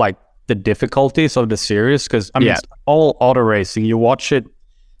market like the difficulties of the series, because I mean it's all auto racing. You watch it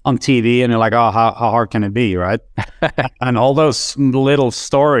on TV and you're like, oh, how hard can it be, right? And all those little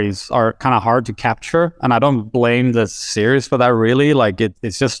stories are kind of hard to capture, and I don't blame the series for that really. Like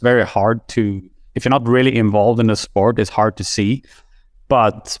it's just very hard to, if you're not really involved in the sport, it's hard to see.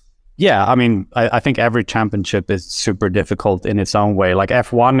 But yeah, I mean, I think every championship is super difficult in its own way. Like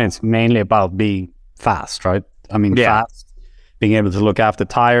F1 is mainly about being fast, right? I mean, fast, being able to look after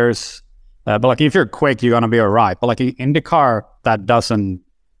tires. But like if you're quick, you're going to be all right. But like in IndyCar, that doesn't,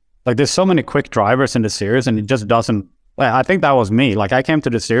 like there's so many quick drivers in the series, and it just doesn't, like, I think that was me. Like I came to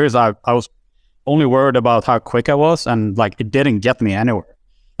the series, I was only worried about how quick I was, and like it didn't get me anywhere.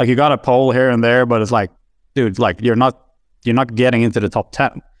 Like you got a pole here and there, but it's like, dude, like you're not getting into the top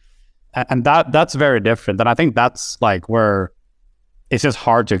 10. And that's very different. And I think that's like where it's just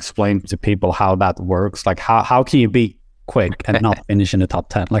hard to explain to people how that works. Like how can you be quick and not finish in the top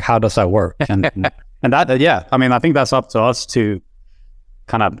 10? Like how does that work? And that, yeah, I mean, I think that's up to us to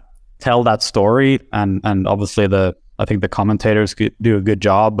kind of tell that story. And obviously I think the commentators do a good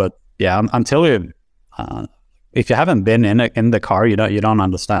job, but yeah, until you, if you haven't been in the car, you don't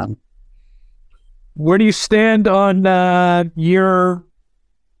understand. Where do you stand on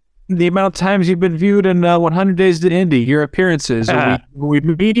the amount of times you've been viewed in 100 Days to Indy, your appearances? Are we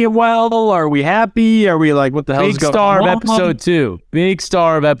medium well? Are we happy? Are we like, what the hell is going on? Big star of episode 2. Big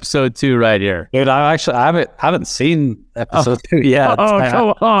star of episode 2 right here. Dude, I haven't seen episode 2 yet. Oh,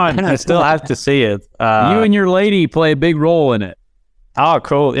 come on. I still have to see it. You and your lady play a big role in it. Oh,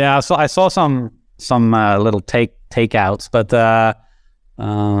 cool. Yeah, I saw some little takeouts, but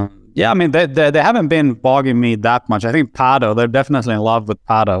yeah, I mean, they haven't been bogging me that much. I think Pato, they're definitely in love with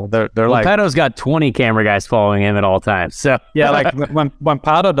Pato. They're like, Pato's got 20 camera guys following him at all times. So yeah, like when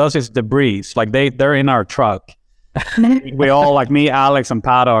Pato does his debris, like they're in our truck. We all, like me, Alex, and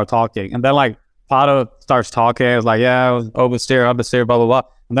Pato are talking, and then like Pato starts talking. It's like, yeah, oversteer, understeer, blah blah blah.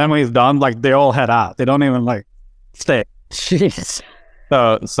 And then when he's done, like they all head out. They don't even like stay. Jeez.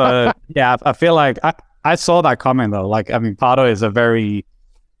 So yeah, I feel like I saw that coming though. Like, I mean, Pato is a very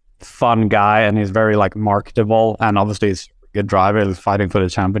fun guy, and he's very like marketable, and obviously he's a good driver. He's fighting for the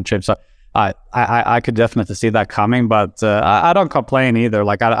championship, so I could definitely see that coming. But I don't complain either.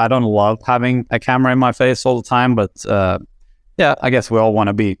 Like I don't love having a camera in my face all the time, but yeah, I guess we all want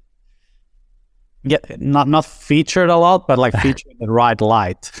to be not featured a lot, but like featured in the right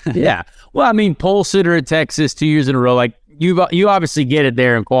light. Yeah, well, I mean, pole sitter at Texas 2 years in a row. Like you obviously get it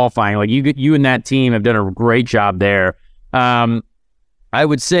there in qualifying. Like you and that team have done a great job there. I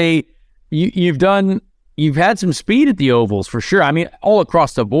would say you've had some speed at the ovals for sure. I mean, all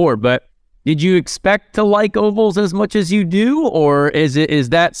across the board, but did you expect to like ovals as much as you do, or is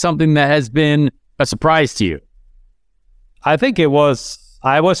that something that has been a surprise to you? I think I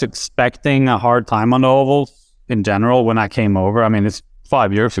was expecting a hard time on the ovals in general when I came over. I mean, it's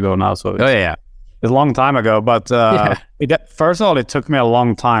 5 years ago now, so it's a long time ago, but first of all, it took me a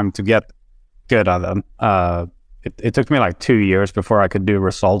long time to get good at them. It took me like 2 years before I could do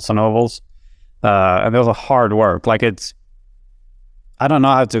results on ovals. And it was a hard work. Like I don't know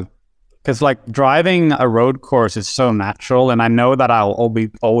how to, because like driving a road course is so natural, and I know that I'll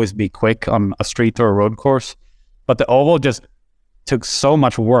always be quick on a street or a road course, but the oval just took so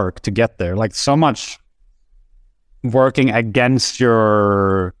much work to get there, like so much working against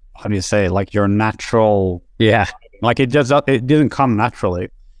your, how do you say, like your natural, like it didn't come naturally.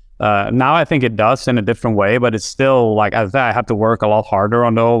 Now I think it does in a different way, but it's still like, I have to work a lot harder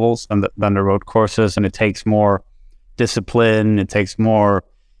on the ovals than the road courses, and it takes more discipline, it takes more,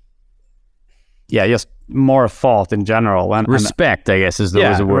 just more thought in general, and respect, I guess is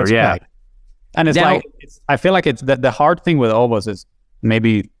the word. Respect. And it's now, like, I feel like it's the hard thing with ovals is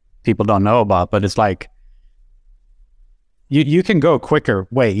maybe people don't know about, but it's like you can go quicker,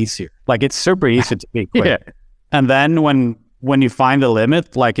 way easier. Like it's super easy to be quick. And then when you find the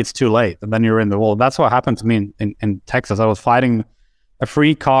limit, like it's too late, and then you're in the wall. That's what happened to me in Texas. I was fighting a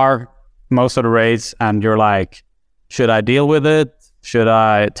free car most of the race, and you're like, should I deal with it? Should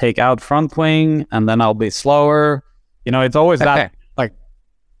I take out front wing and then I'll be slower? You know, it's always that like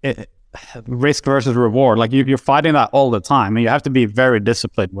risk versus reward. Like you're fighting that all the time, and you have to be very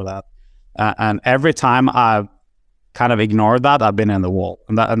disciplined with that. And every time I've kind of ignored that, I've been in the wall,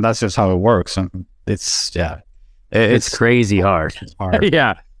 and that's just how it works. And it's crazy hard. It's hard.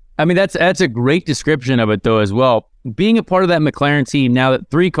 Yeah. I mean, that's a great description of it though as well. Being a part of that McLaren team now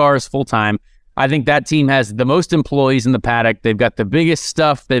that 3 cars full time, I think that team has the most employees in the paddock. They've got the biggest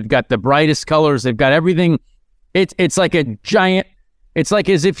stuff. They've got the brightest colors. They've got everything. It's like a giant. It's like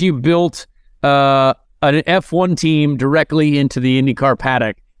as if you built an F1 team directly into the IndyCar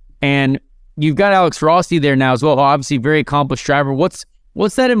paddock, and you've got Alex Rossi there now as well. Obviously, very accomplished driver. What's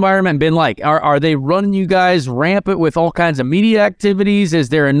that environment been like? Are they running you guys rampant with all kinds of media activities? Is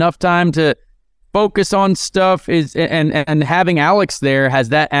there enough time to focus on stuff? And having Alex there, has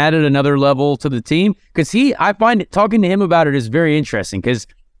that added another level to the team? Because I find talking to him about it is very interesting, because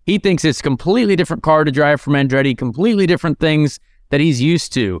he thinks it's completely different car to drive from Andretti, completely different things that he's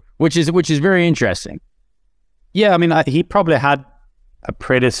used to, which is very interesting. Yeah, I mean, he probably had a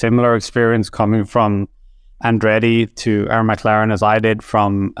pretty similar experience coming from Andretti to our McLaren as I did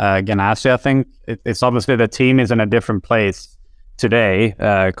from Ganassi. I think it's obviously the team is in a different place today,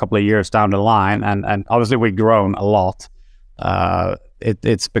 a couple of years down the line, and obviously we've grown a lot.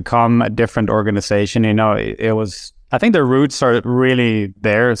 It's become a different organization. You know, it was, I think the roots are really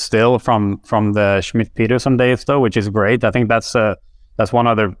there still from the Schmidt-Peterson days though, which is great. I think that's one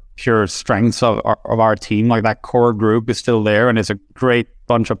of the pure strengths of our team. Like that core group is still there, and it's a great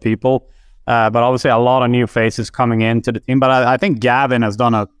bunch of people. But obviously a lot of new faces coming into the team. But I think Gavin has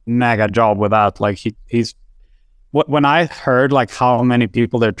done a mega job with that. Like he's when I heard like how many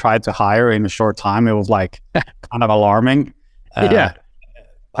people they tried to hire in a short time, it was like kind of alarming.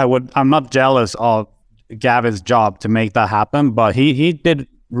 I'm not jealous of Gavin's job to make that happen, but he did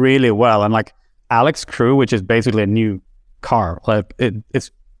really well. And like Alex crew, which is basically a new car, like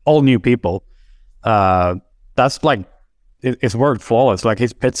it's all new people. That's like it's worked flawless. Like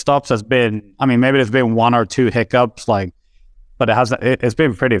his pit stops has been, I mean, maybe there's been 1 or 2 hiccups, like, but it's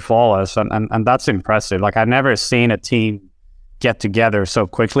been pretty flawless, and that's impressive. Like I've never seen a team get together so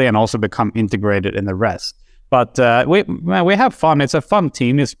quickly and also become integrated in the rest. But we have fun. It's a fun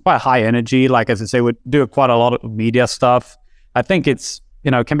team. It's quite high energy. Like as I say, we do quite a lot of media stuff. I think it's,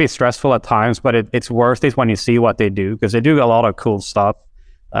 it can be stressful at times, but it's worth it when you see what they do, because they do a lot of cool stuff.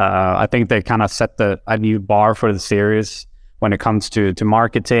 I think they kind of set a new bar for the series when it comes to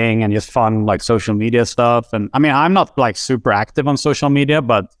marketing and just fun, like social media stuff. And I mean, I'm not like super active on social media,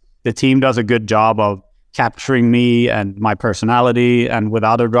 but the team does a good job of capturing me and my personality and with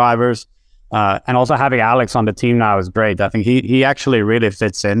other drivers. And also having Alex on the team now is great. I think he actually really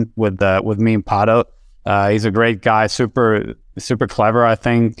fits in with me and Pato. He's a great guy, super clever, I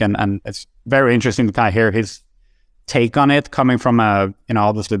think, and it's very interesting to kind of hear his take on it, coming from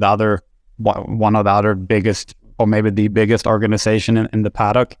obviously one of the other biggest, or maybe the biggest organization in the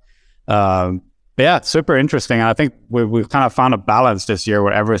paddock. But yeah, it's super interesting. And I think we've kind of found a balance this year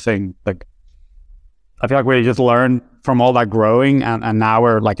where everything, like, I feel like we just learned from all that growing, and now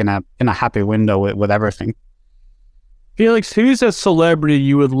we're like in a happy window with everything. Felix, who's a celebrity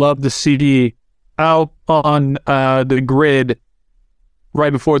you would love to see out on the grid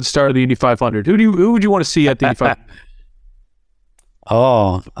right before the start of the Indy 500? Who would you want to see at the Indy 500?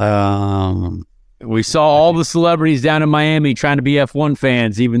 We saw all the celebrities down in Miami trying to be F1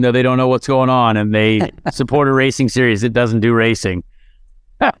 fans, even though they don't know what's going on, and they support a racing series that doesn't do racing.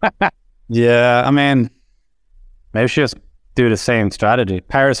 Yeah, I mean, maybe she just do the same strategy.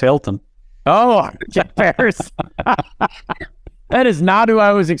 Paris Hilton. Oh, Paris. That is not who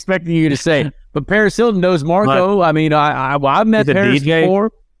I was expecting you to say. But Paris Hilton knows Marco. I mean, I've met Paris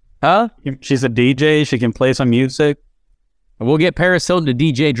before. Huh? She's a DJ. She can play some music. We'll get Paris Hilton to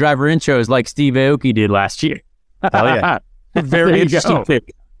DJ driver intros like Steve Aoki did last year. Hell yeah. Very interesting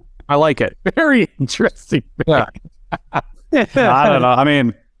pick. I like it. Very interesting pick. Yeah. I don't know. I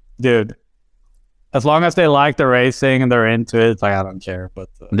mean, dude, as long as they like the racing and they're into it, like I don't care. But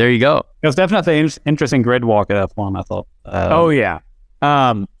there you go. It was definitely an interesting grid walk at F1, I thought. Oh, yeah.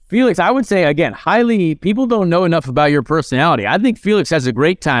 Felix, I would say, again, people don't know enough about your personality. I think Felix has a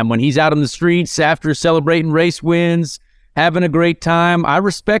great time when he's out on the streets after celebrating race wins, having a great time. I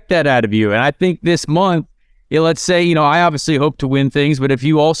respect that out of you. And I think this month, let's say, I obviously hope to win things, but if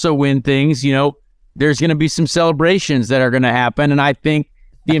you also win things, there's going to be some celebrations that are going to happen. And I think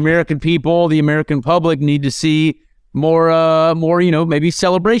the American people, the American public need to see more, maybe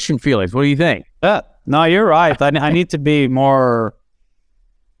celebration, Felix. What do you think? No, you're right. I need to be more...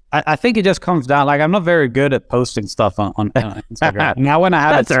 I think it just comes down, like, I'm not very good at posting stuff on Instagram. Now when I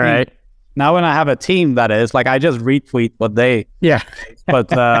have Now when I have a team, that is, like, I just retweet what they... Yeah.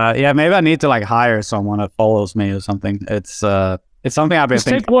 But, maybe I need to, like, hire someone that follows me or something. It's something I've been Just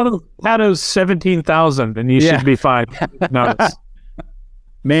thinking. take one of Pato's 17,000 and you should be fine. No,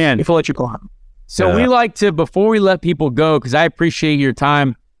 Man. if I let you go on. So we like to, before we let people go, because I appreciate your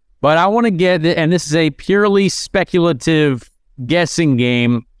time, but I want to get, and this is a purely speculative guessing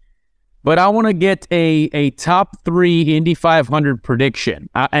game, but I want to get a top 3 Indy 500 prediction.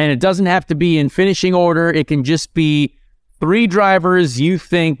 And it doesn't have to be in finishing order. It can just be 3 drivers you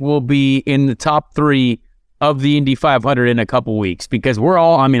think will be in the top 3 of the Indy 500 in a couple weeks. Because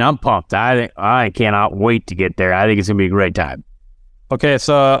I'm pumped. I cannot wait to get there. I think it's going to be a great time. Okay,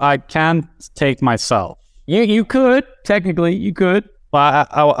 so I can't take myself. You could. Technically, you could.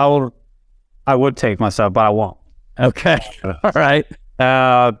 Well, I would take myself, but I won't. Okay. All right.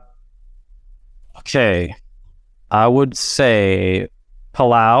 Okay, I would say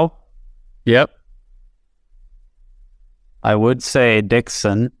Palau. Yep. I would say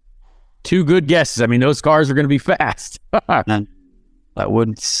Dixon. 2 good guesses. I mean, those cars are going to be fast. And I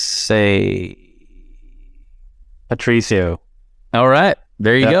would say Patricio. All right.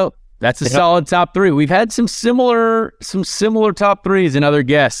 There you go. That's a solid top 3. We've had some similar top 3s in other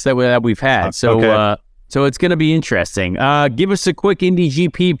guests that we've had. So, So it's going to be interesting. Give us a quick Indy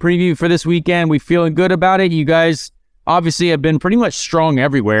GP preview for this weekend. We feeling good about it? You guys obviously have been pretty much strong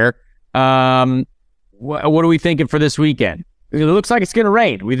everywhere. What are we thinking for this weekend? It looks like it's going to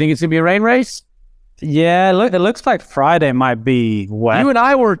rain. We think it's going to be a rain race? Yeah, it looks like Friday might be wet. You and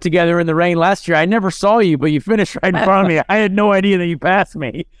I worked together in the rain last year. I never saw you, but you finished right in front of me. I had no idea that you passed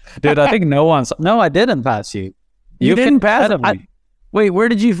me. Dude, I think No, I didn't pass you. You didn't pass me. Wait, where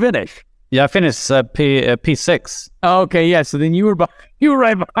did you finish? Yeah, I finished P6. Oh, okay, yeah. So then you were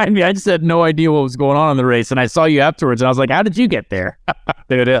right behind me. I just had no idea what was going on in the race, and I saw you afterwards, and I was like, "How did you get there?"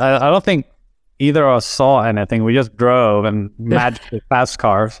 Dude, I don't think either of us saw anything. We just drove and magically passed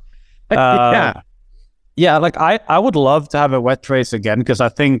cars. Yeah, like I would love to have a wet race again because I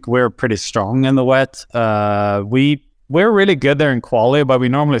think we're pretty strong in the wet. We're really good there in quali, but we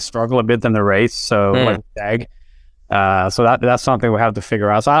normally struggle a bit in the race. So like tag. So that's something we have to figure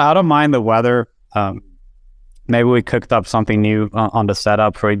out. So I don't mind the weather. Maybe we cooked up something new on the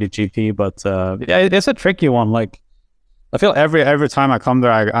setup for ADGP, but it's a tricky one. Like I feel every time I come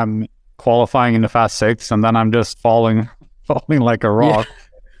there, I'm qualifying in the Fast 6, and then I'm just falling like a rock.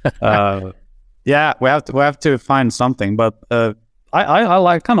 Yeah, we have to find something. But I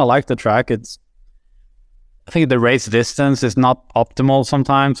kind of like the track. I think the race distance is not optimal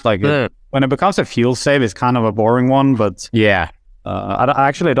sometimes. Like when it becomes a fuel save, it's kind of a boring one. But yeah, I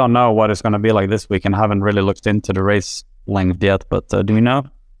actually don't know what it's going to be like this week, and haven't really looked into the race length yet. But do you know?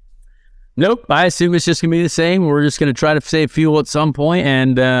 Nope. I assume it's just going to be the same. We're just going to try to save fuel at some point,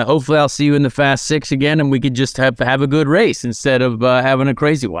 and hopefully I'll see you in the Fast 6 again, and we could just have a good race instead of having a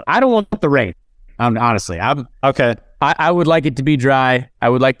crazy one. I don't want the rain. Honestly, I'm okay. I would like it to be dry.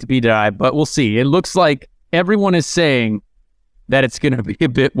 But we'll see. It looks like everyone is saying that it's going to be a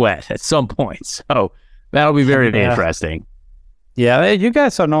bit wet at some point. So that'll be very interesting. Yeah, you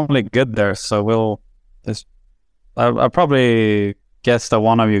guys are normally good there, so I'll probably guess that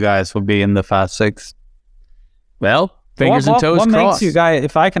one of you guys will be in the Fast 6. Well, fingers and toes crossed. What makes you guys,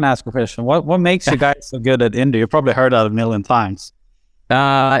 if I can ask a question, what makes you guys so good at Indy? You probably heard that a million times.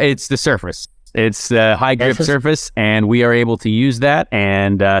 It's the surface. It's the high grip surface, and we are able to use that.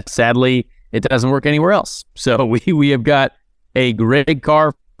 And sadly, it doesn't work anywhere else. So we have got a great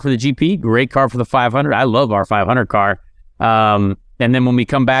car for the GP, great car for the 500. I love our 500 car. And then when we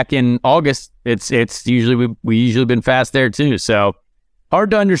come back in August, it's usually we usually been fast there too. So hard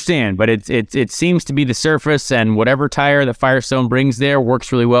to understand, but it seems to be the surface, and whatever tire the Firestone brings there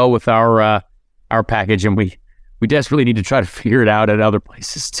works really well with our package, and we desperately need to try to figure it out at other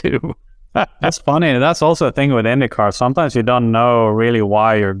places too. That's funny. That's also a thing with IndyCar. Sometimes you don't know really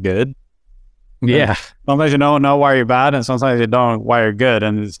why you're good. Yeah. Sometimes you don't know why you're bad, and sometimes you don't why you're good.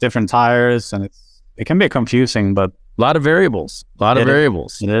 And it's different tires, and it can be confusing, but A lot of variables.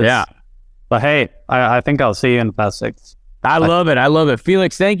 It is. Yeah. But hey, I think I'll see you in the Fast Six. I love it.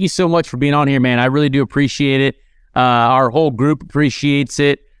 Felix, thank you so much for being on here, man. I really do appreciate it. Our whole group appreciates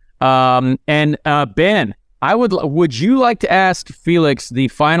it. And Ben, would you like to ask Felix the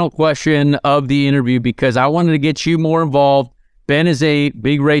final question of the interview? Because I wanted to get you more involved. Ben is a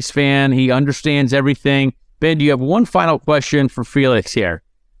big race fan. He understands everything. Ben, do you have one final question for Felix here?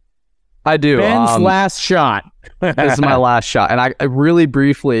 I do. Ben's last shot. This is my last shot. And I really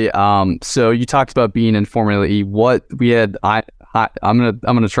briefly, so you talked about being in Formula E. What we had, I'm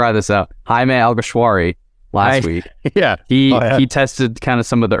gonna try this out. Jaime Alguersuari last week. Yeah. He tested kind of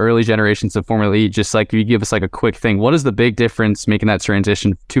some of the early generations of Formula E. Just like, you give us like a quick thing. What is the big difference making that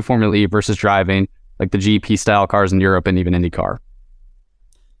transition to Formula E versus driving like the GP style cars in Europe and even IndyCar?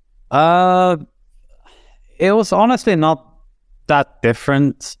 It was honestly not that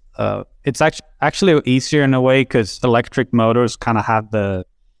different. It's actually easier in a way because electric motors kind of have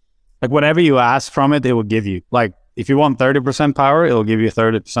whatever you ask from it, it will give you. Like, if you want 30% power, it'll give you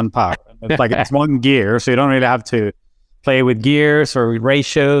 30% power. It's like it's one gear, so you don't really have to play with gears or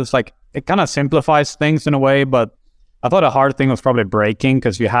ratios. Like, it kind of simplifies things in a way, but I thought a hard thing was probably braking,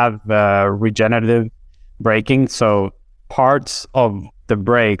 because you have regenerative braking. So parts of the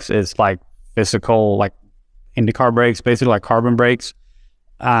brakes is like physical, like IndyCar brakes, basically like carbon brakes.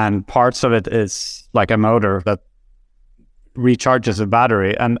 And parts of it is like a motor that recharges a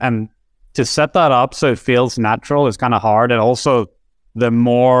battery. And to set that up so it feels natural is kind of hard. And also, the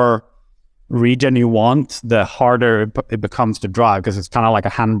more regen you want, the harder it becomes to drive, because it's kind of like a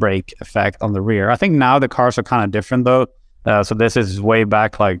handbrake effect on the rear. I think now the cars are kind of different though. So this is way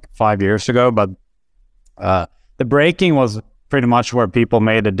back like 5 years ago. But the braking was pretty much where people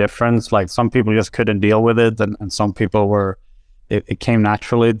made a difference. Like, some people just couldn't deal with it, and some people were... It came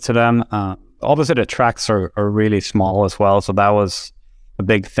naturally to them. Obviously, the tracks are really small as well, so that was a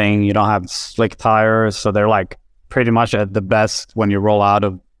big thing. You don't have slick tires, so they're like pretty much at the best when you roll out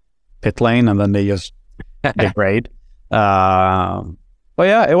of pit lane, and then they just degrade. But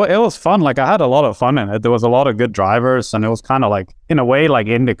yeah, it was fun. Like, I had a lot of fun in it. There was a lot of good drivers, and it was kind of like, in a way, like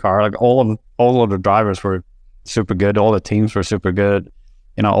IndyCar. Like, all of the drivers were super good. All the teams were super good.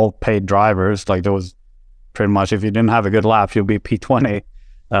 All paid drivers. Like, there was pretty much, if you didn't have a good lap, you'll be P20.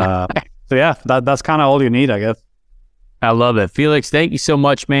 So yeah, that's kind of all you need, I guess. I love it. Felix, thank you so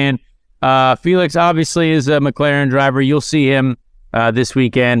much, man. Felix obviously is a McLaren driver. You'll see him this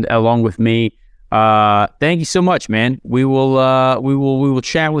weekend along with me. Thank you so much, man. We will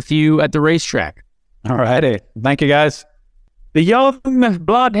chat with you at the racetrack. All righty. Thank you, guys. The young,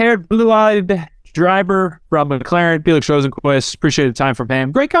 blonde-haired, blue-eyed driver from McLaren, Felix Rosenqvist. Appreciate the time from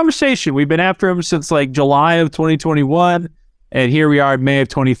him. Great conversation. We've been after him since like July of 2021, and here we are in May of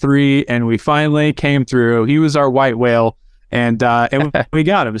 23, and we finally came through. He was our white whale, and we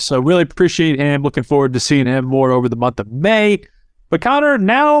got him. So really appreciate him. Looking forward to seeing him more over the month of May. But Connor,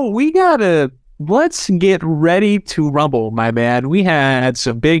 now let's get ready to rumble, my man. We had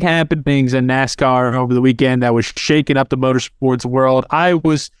some big happenings in NASCAR over the weekend that was shaking up the motorsports world. I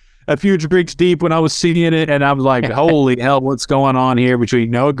was a few drinks deep when I was seeing it, and I was like, holy hell, what's going on here between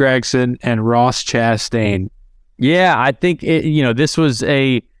Noah Gragson and Ross Chastain? Yeah, I think this was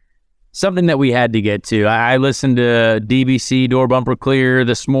something that we had to get to. I listened to DBC Door Bumper Clear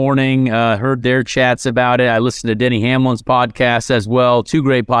this morning, heard their chats about it. I listened to Denny Hamlin's podcast as well. 2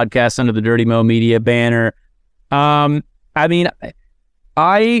 great podcasts under the Dirty Mo Media banner. I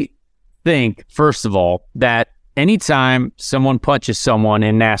think, first of all, that anytime someone punches someone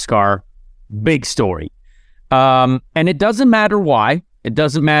in NASCAR, big story. And it doesn't matter why. It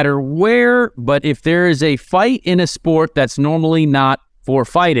doesn't matter where. But if there is a fight in a sport that's normally not for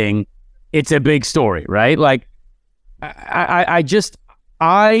fighting, it's a big story, right? Like, I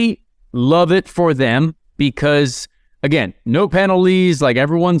love it for them because, again, no penalties. Like,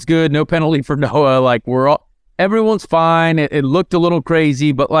 everyone's good. No penalty for Noah. Like, everyone's fine. It looked a little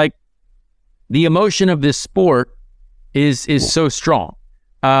crazy, but like, the emotion of this sport is so strong.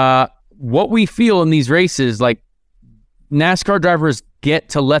 What we feel in these races, like, NASCAR drivers get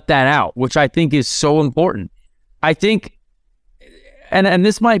to let that out, which I think is so important. I think, and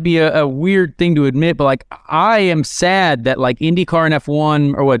this might be a weird thing to admit, but like, I am sad that like IndyCar and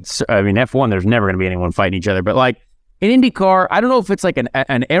F1, F1, there's never going to be anyone fighting each other, but like in IndyCar, I don't know if it's like an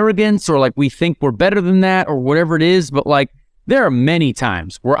arrogance or like we think we're better than that or whatever it is, but like, there are many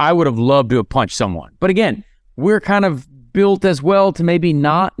times where I would have loved to have punched someone. But again, we're kind of built as well to maybe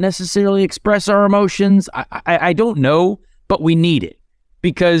not necessarily express our emotions? I don't know, but we need it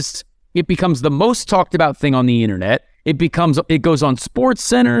because it becomes the most talked about thing on the internet. It goes on Sports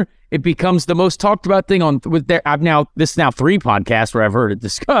Center. It becomes the most talked about thing this is now 3 podcasts where I've heard it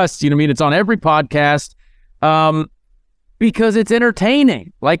discussed. You know what I mean? It's on every podcast because it's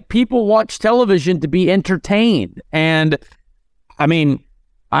entertaining. Like, people watch television to be entertained. And I mean,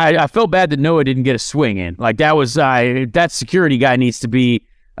 I felt bad that Noah didn't get a swing in. Like, that security guy needs to be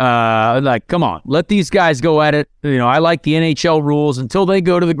like, come on, let these guys go at it. You know, I like the NHL rules until they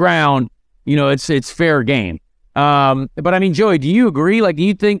go to the ground. You know, it's fair game. But I mean, Joey, do you agree? Like, do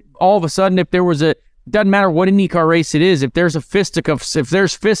you think all of a sudden, if there was doesn't matter what IndyCar race it is, if there's if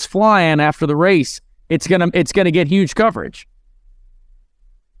there's fists flying after the race, it's gonna get huge coverage?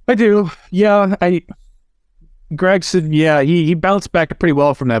 I do. Yeah. Greg said, yeah, he bounced back pretty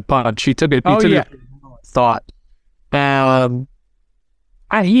well from that punch. He took it. Thought. I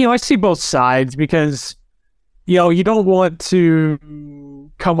see both sides because, you don't want to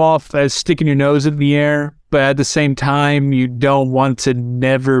come off as sticking your nose in the air, but at the same time, you don't want to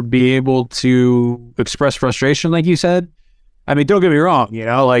never be able to express frustration, like you said. I mean, don't get me wrong,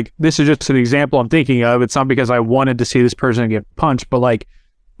 like, this is just an example I'm thinking of. It's not because I wanted to see this person get punched, but like,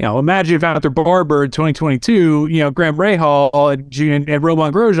 imagine if after Barber in 2022, Graham Rahal and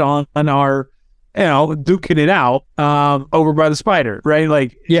Roman Grosjean are, duking it out over by the Spider, right?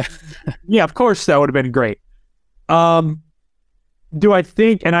 Like, yeah, of course that would have been great. Do I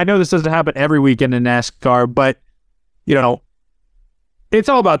think, and I know this doesn't happen every weekend in NASCAR, but, it's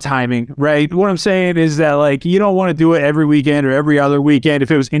all about timing, right? What I'm saying is that, like, you don't want to do it every weekend or every other weekend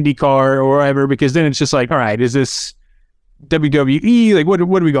if it was IndyCar or whatever, because then it's just like, all right, is this WWE? Like, what are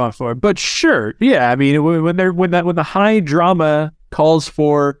we going for? But sure, yeah, I mean, when the high drama calls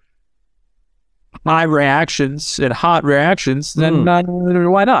for high reactions and hot reactions, then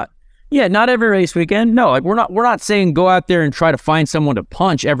why not? Yeah, not every race weekend. No, like, we're not saying go out there and try to find someone to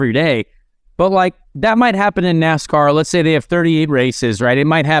punch every day, but like, that might happen in NASCAR. Let's say they have 38 races, right? It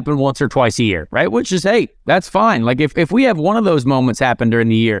might happen once or twice a year, right? Which is, hey, that's fine. Like, if we have one of those moments happen during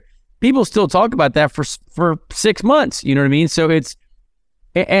the year, people still talk about that for 6 months. You know what I mean? So it's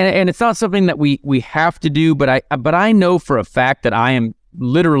it's not something that we have to do, but I know for a fact that I am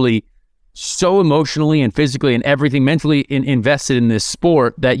literally so emotionally and physically and everything mentally invested in this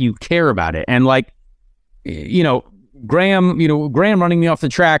sport that you care about it. And like, Graham running me off the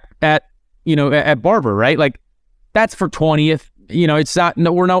track at Barber, right? Like, that's for 20th. It's not,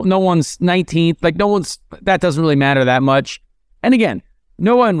 no one's 19th. Like, that doesn't really matter that much. And again,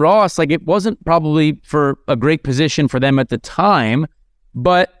 Noah and Ross, like, it wasn't probably for a great position for them at the time,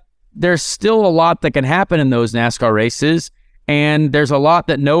 but there's still a lot that can happen in those NASCAR races. And there's a lot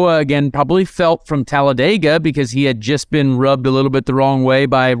that Noah, again, probably felt from Talladega because he had just been rubbed a little bit the wrong way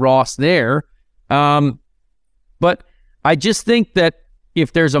by Ross there. But I just think that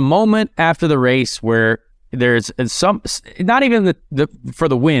if there's a moment after the race where there's some, not even for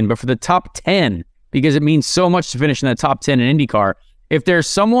the win, but for the top 10, because it means so much to finish in the top 10 in IndyCar, if there's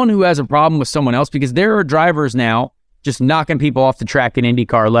someone who has a problem with someone else, because there are drivers now just knocking people off the track in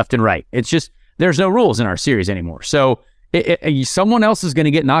IndyCar left and right. It's just, there's no rules in our series anymore. So someone else is going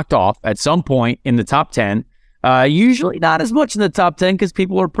to get knocked off at some point in the top 10. Usually not as much in the top 10 because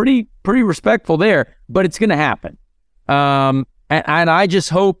people are pretty respectful there, but it's going to happen. And I just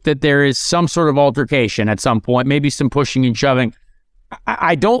hope that there is some sort of altercation at some point, maybe some pushing and shoving.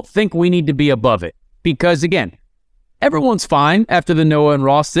 I don't think we need to be above it because, again, everyone's fine after the Noah and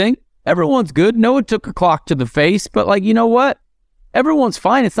Ross thing. Everyone's good. Noah took a clock to the face, but, like, you know what? Everyone's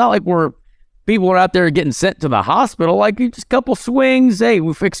fine. It's not like people are out there getting sent to the hospital. Like, just a couple swings. Hey,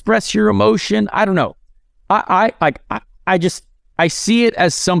 we've expressed your emotion. I don't know. I see it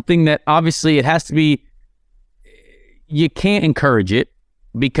as something that obviously it has to be. You can't encourage it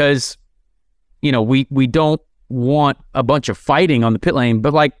because, we don't want a bunch of fighting on the pit lane,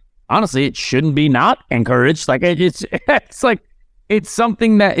 but, like, honestly, it shouldn't be not encouraged. Like, it's like, it's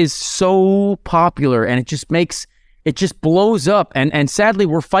something that is so popular and it just blows up. And sadly,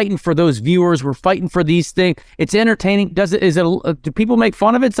 we're fighting for those viewers. We're fighting for these things. It's entertaining. Do people make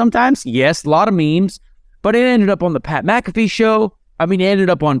fun of it sometimes? Yes, a lot of memes, but it ended up on the Pat McAfee show. I mean, it ended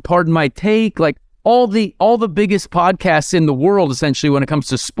up on Pardon My Take, like, all the biggest podcasts in the world, essentially, when it comes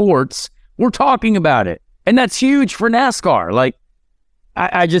to sports, we're talking about it. And that's huge for NASCAR. Like,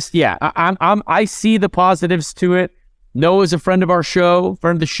 I see the positives to it. Noah's a friend of our show,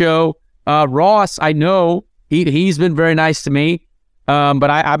 friend of the show. Ross, I know he's been very nice to me. But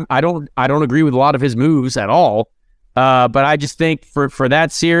I don't agree with a lot of his moves at all. But I just think for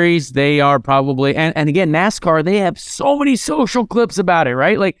that series, they are probably, and again, NASCAR, they have so many social clips about it,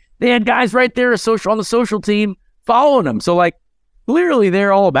 right? Like they had guys right there on the social team following them. So like clearly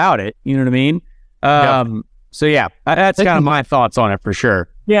they're all about it. You know what I mean? So yeah, that's kind of my thoughts on it for sure.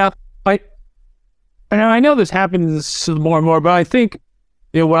 Yeah. I know this happens more and more, but I think,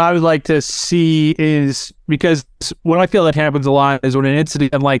 what I would like to see is, because what I feel that happens a lot is when an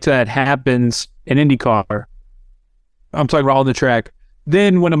incident like that happens in IndyCar, I'm talking about on the track,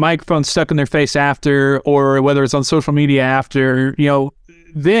 then when a microphone's stuck in their face after, or whether it's on social media after,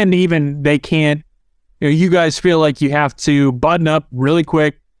 then even they can't, you guys feel like you have to button up really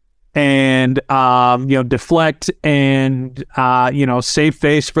quick and, deflect and, save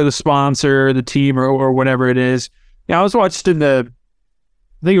face for the sponsor, the team, or whatever it is. I was watching I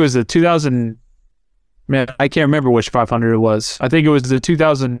think it was the 2000, man, I can't remember which 500 it was. I think it was the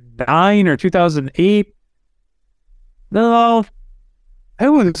 2009 or 2008. No, it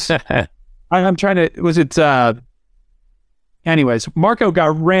was, I'm trying to, was it, anyways, Marco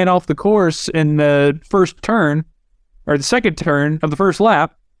got ran off the course in the first turn, or the second turn of the first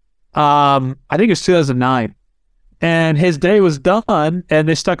lap. I think it was 2009, and his day was done, and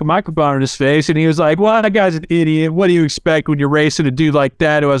they stuck a microphone in his face, and he was like, well, that guy's an idiot. What do you expect when you're racing a dude like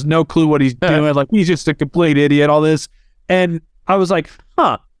that who has no clue what he's doing? Like, he's just a complete idiot, all this. And I was like,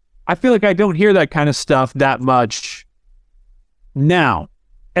 I feel like I don't hear that kind of stuff that much now.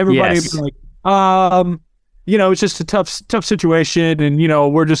 Everybody's like, it's just a tough situation,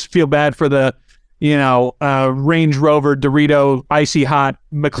 and, we're just feel bad for the, Range Rover Dorito icy hot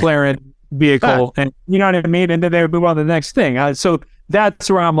McLaren vehicle, and you know what I mean? And then they would move on to the next thing. So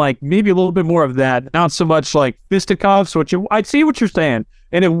that's where I'm like, maybe a little bit more of that, not so much like fisticuffs, I see what you're saying,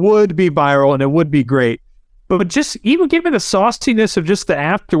 and it would be viral and it would be great. But just even give me the sauciness of just the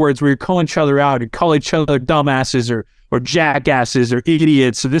afterwards where you call each other out and call each other dumbasses or jackasses or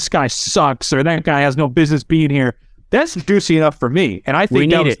idiots, or this guy sucks, or that guy has no business being here. That's juicy enough for me. And I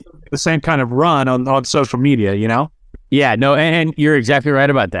think that was the same kind of run on social media, Yeah, no, and you're exactly right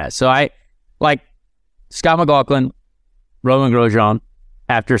about that. So I like Scott McLaughlin, Roman Grosjean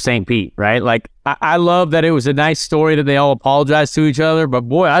after St. Pete, right? Like I love that it was a nice story that they all apologized to each other. But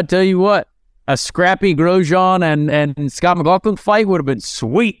boy, I tell you what, a scrappy Grosjean and Scott McLaughlin fight would have been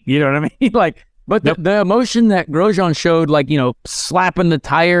sweet. You know what I mean? Like, but the emotion that Grosjean showed, like, slapping the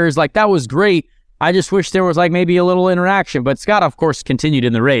tires, like that was great. I just wish there was like maybe a little interaction, but Scott, of course, continued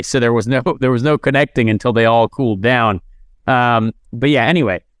in the race, so there was no connecting until they all cooled down. But yeah,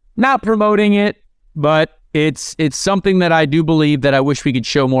 anyway, not promoting it, but it's something that I do believe that I wish we could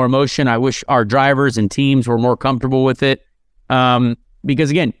show more emotion. I wish our drivers and teams were more comfortable with it,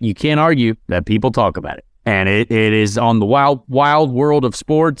 because again, you can't argue that people talk about it, and it is on the wild world of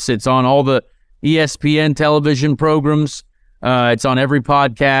sports. It's on all the ESPN television programs. It's on every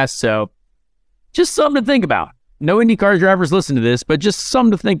podcast, so. Just something to think about. No IndyCar drivers listen to this, but just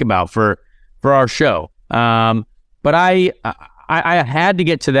something to think about for our show. But I had to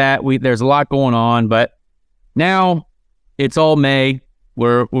get to that. There's a lot going on, but now it's all May.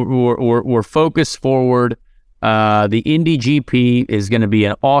 We're focused forward. The Indy GP is going to be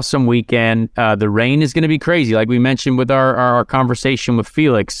an awesome weekend. The rain is going to be crazy, like we mentioned with our conversation with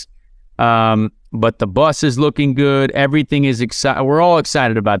Felix. But the bus is looking good. Everything is excited. We're all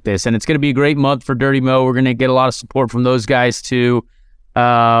excited about this, and it's going to be a great month for Dirty Mo. We're going to get a lot of support from those guys too.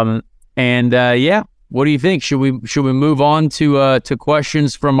 Yeah, what do you think? Should we move on to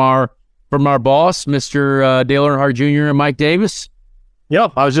questions from our boss, Mr. Dale Earnhardt Jr. and Mike Davis?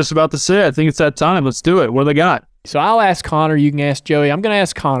 Yep, I was just about to say, I think it's that time. Let's do it. What do they got? So I'll ask Connor. You can ask Joey. I'm going to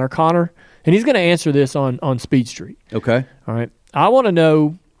ask Connor, and he's going to answer this on Speed Street. Okay. All right. I want to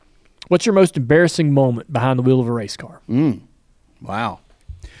know, what's your most embarrassing moment behind the wheel of a race car? Wow.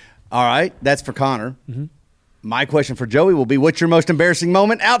 All right. That's for Connor. Mm-hmm. My question for Joey will be, what's your most embarrassing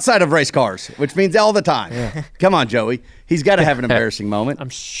moment outside of race cars, which means all the time. Yeah. Come on, Joey. He's got to have an embarrassing moment. I'm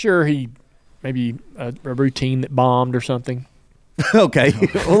sure maybe a routine that bombed or something. Okay.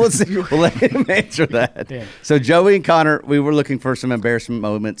 Well, let's see. We'll let him answer that. Yeah. So Joey and Connor, we were looking for some embarrassing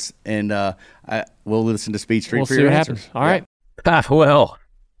moments, and we'll listen to Speed Street for your answers. All right. Well,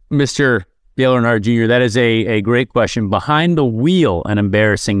 Mr. Dale Earnhardt Jr., that is a great question. Behind the wheel, an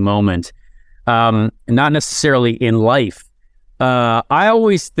embarrassing moment. Not necessarily in life. I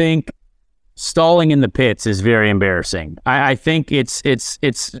always think stalling in the pits is very embarrassing. I think it's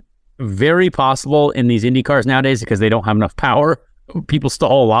very possible in these Indy cars nowadays because they don't have enough power. People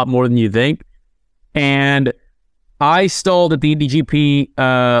stall a lot more than you think. And I stalled at the Indy GP,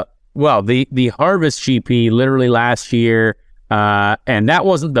 the Harvest GP literally last year. And that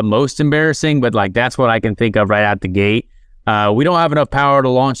wasn't the most embarrassing, but like that's what I can think of right out the gate. We don't have enough power to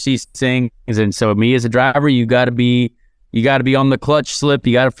launch these things, and so me as a driver, you got to be on the clutch slip.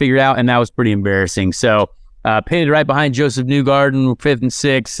 You got to figure it out, and that was pretty embarrassing. So pitted right behind Joseph Newgarden, 5th and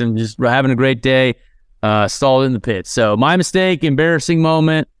 6th, and just having a great day. Stalled in the pit. So my mistake, embarrassing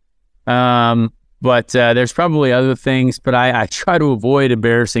moment. But there's probably other things, but I try to avoid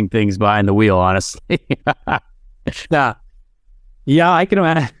embarrassing things behind the wheel, honestly. Nah. Yeah, I can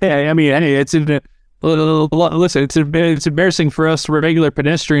imagine. I mean, listen, it's embarrassing for us regular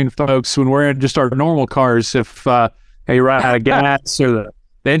pedestrian folks when we're in just our normal cars. If you run out of gas or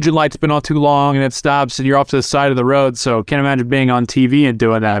the engine light's been on too long and it stops and you're off to the side of the road. So can't imagine being on TV and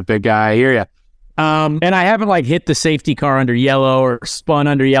doing that, big guy. I hear you. And I haven't like hit the safety car under yellow or spun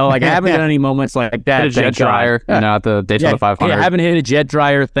under yellow. Like I haven't had any moments like that. Hit a jet dryer, at the Daytona 500. I haven't hit a jet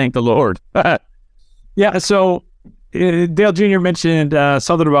dryer. Thank the Lord. Yeah. So Dale Jr. mentioned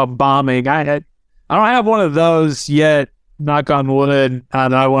something about bombing. I don't have one of those yet. Knock on wood.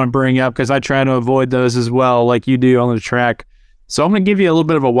 That I want to bring up because I try to avoid those as well, like you do on the track. So I'm going to give you a little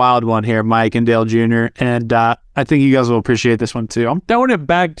bit of a wild one here, Mike and Dale Jr., and I think you guys will appreciate this one too. I'm throwing it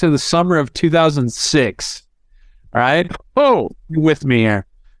back to the summer of 2006. All right? Oh, you with me here.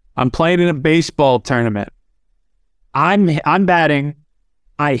 I'm playing in a baseball tournament. I'm batting.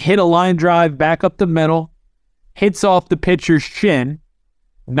 I hit a line drive back up the middle, hits off the pitcher's shin,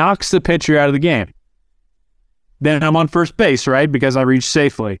 knocks the pitcher out of the game. Then I'm on first base, right? Because I reached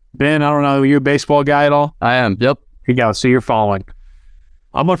safely. Ben, I don't know, are you a baseball guy at all? I am. Yep. Here you go. So you're following.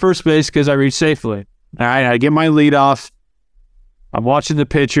 I'm on first base because I reached safely. All right, I get my lead off. I'm watching the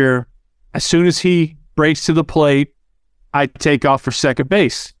pitcher. As soon as he breaks to the plate, I take off for second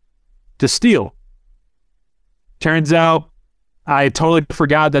base to steal. Turns out I totally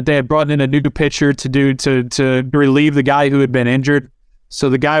forgot that they had brought in a new pitcher to relieve the guy who had been injured.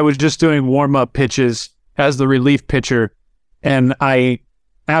 So the guy was just doing warm-up pitches as the relief pitcher, and I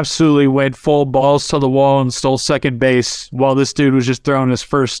absolutely went full balls to the wall and stole second base while this dude was just throwing his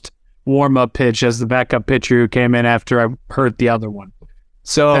first warm-up pitch as the backup pitcher who came in after I hurt the other one.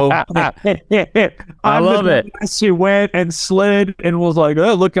 So I love it. He went and slid and was like,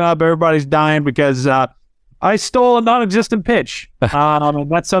 oh, looking up, everybody's dying because I stole a non-existent pitch.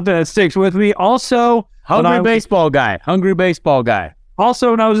 And that's something that sticks with me. Also, Hungry baseball guy.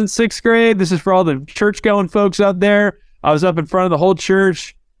 Also, when I was in 6th grade, this is for all the church-going folks out there, I was up in front of the whole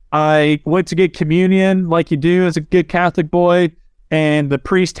church. I went to get communion like you do as a good Catholic boy, and the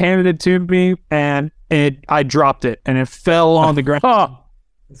priest handed it to me, and I dropped it, and it fell on the ground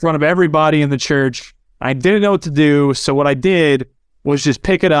in front of everybody in the church. I didn't know what to do, so what I did was just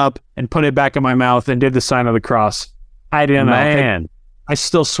pick it up and put it back in my mouth and did the sign of the cross. I didn't know. Man. I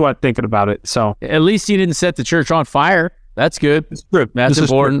still sweat thinking about it. So at least you didn't set the church on fire. That's good. That's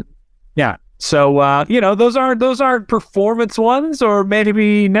important. Yeah. So, those aren't performance ones or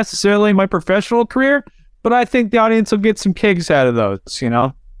maybe necessarily my professional career, but I think the audience will get some kicks out of those,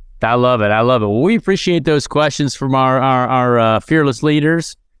 I love it. Well, we appreciate those questions from our fearless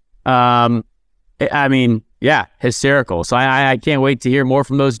leaders. Hysterical. So I can't wait to hear more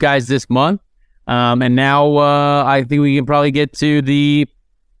from those guys this month. And now I think we can probably get to the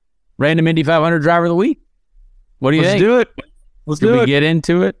random Indy 500 driver of the week. What do you think? Let's do it. Should we get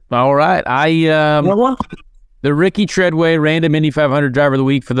into it? All right. The Ricky Treadway Random Indy 500 Driver of the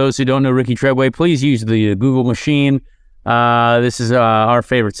Week. For those who don't know Ricky Treadway, please use the Google machine. This is our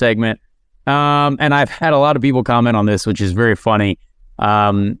favorite segment. And I've had a lot of people comment on this, which is very funny.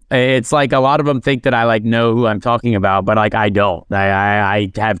 It's like a lot of them think that I know who I'm talking about, but I don't.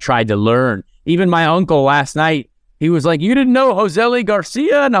 I have tried to learn. Even my uncle last night, he was like, "You didn't know Jose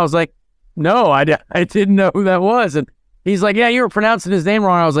Garcia?" And I was like, "No, I didn't know who that was." And he's like, "Yeah, you were pronouncing his name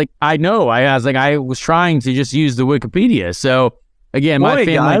wrong." I was like, "I know." I was like, I was trying to just use the Wikipedia. So again, my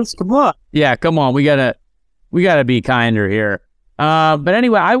family, guys, come on. Yeah, come on. We gotta be kinder here. But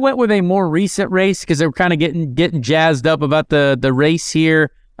anyway, I went with a more recent race because they were kind of getting jazzed up about the race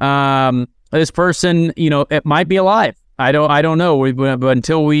here. This person, it might be alive. I don't know. But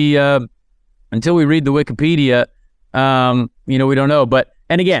until we read the Wikipedia, we don't know. But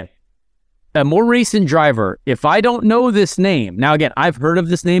and again, a more recent driver, if I don't know this name, now again, I've heard of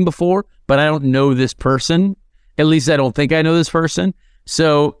this name before, but I don't know this person. At least I don't think I know this person.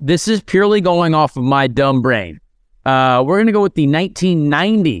 So this is purely going off of my dumb brain. We're going to go with the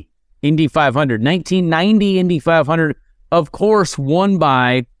 1990 Indy 500. 1990 Indy 500, of course, won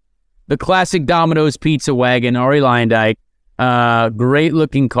by the classic Domino's Pizza Wagon, Arie Luyendyk. Great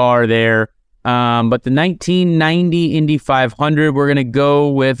looking car there. But the 1990 Indy 500, we're going to go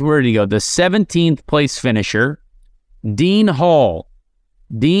with, where did he go? The 17th place finisher, Dean Hall.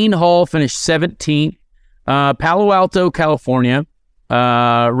 Dean Hall finished 17th. Palo Alto, California.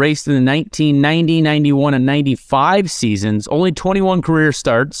 Raced in the 1990, 91, and 95 seasons. Only 21 career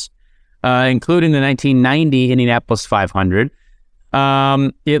starts, including the 1990 Indianapolis 500.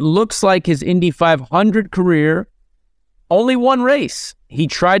 It looks like his Indy 500 career, only one race. He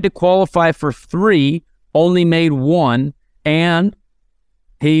tried to qualify for 3, only made 1, and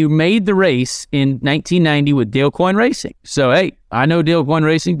he made the race in 1990 with Dale Coyne Racing. So, hey, I know Dale Coyne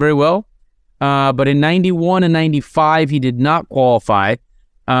Racing very well. But in 91 and 95, he did not qualify.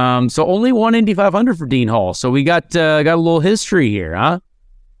 So only one Indy 500 for Dean Hall. So we got a little history here, huh?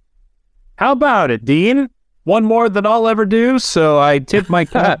 How about it, Dean? One more than I'll ever do, so I tip my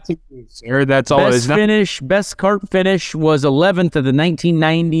cap to you, sir. That's all it is. Best kart finish was 11th of the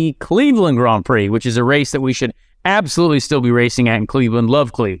 1990 Cleveland Grand Prix, which is a race that we should absolutely still be racing at in Cleveland.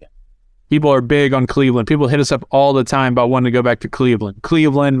 Love Cleveland. People are big on Cleveland. People hit us up all the time about wanting to go back to Cleveland.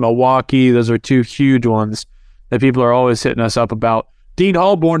 Cleveland, Milwaukee, those are 2 huge ones that people are always hitting us up about. Dean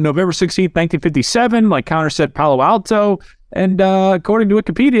Hall, born November 16th, 1957, like Connor said, Palo Alto. And according to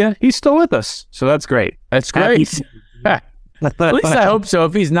Wikipedia, he's still with us. So that's great. That's great. At least I hope so.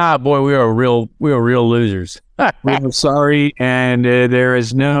 If he's not, boy, we are real losers. We're sorry, and there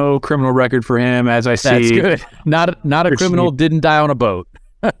is no criminal record for him, as I see. That's good. Not a criminal, didn't die on a boat.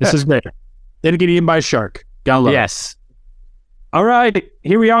 This is great. Didn't get eaten by a shark. Gotta love yes. It. All right,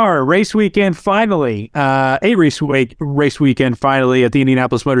 here we are. Race weekend finally. Race weekend finally at the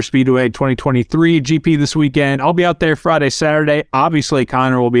Indianapolis Motor Speedway 2023 GP this weekend. I'll be out there Friday, Saturday. Obviously,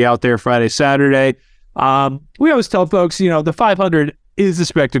 Connor will be out there Friday, Saturday. We always tell folks, the 500 is the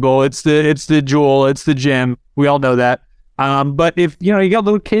spectacle. It's the jewel. It's the gem. We all know that. But if, you got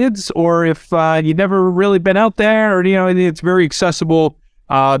little kids, or if you've never really been out there, or, it's very accessible.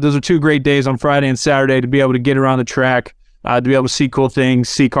 Those are 2 great days on Friday and Saturday to be able to get around the track, to be able to see cool things,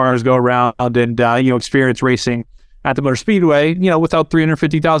 see cars go around, and, experience racing at the Motor Speedway, without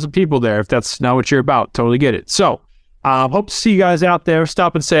 350,000 people there. If that's not what you're about, totally get it. So, hope to see you guys out there.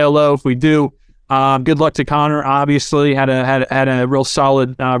 Stop and say hello if we do. Good luck to Connor. Obviously, had a real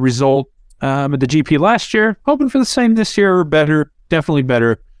solid result at the GP last year. Hoping for the same this year, or better. Definitely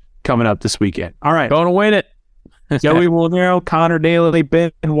better coming up this weekend. All right. Going to win it. Joey Wolnero, Connor Daly,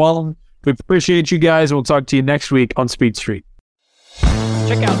 Ben Wallen. We appreciate you guys, and we'll talk to you next week on Speed Street.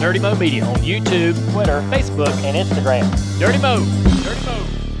 Check out Dirty Mo Media on YouTube, Twitter, Facebook, and Instagram. Dirty Mo.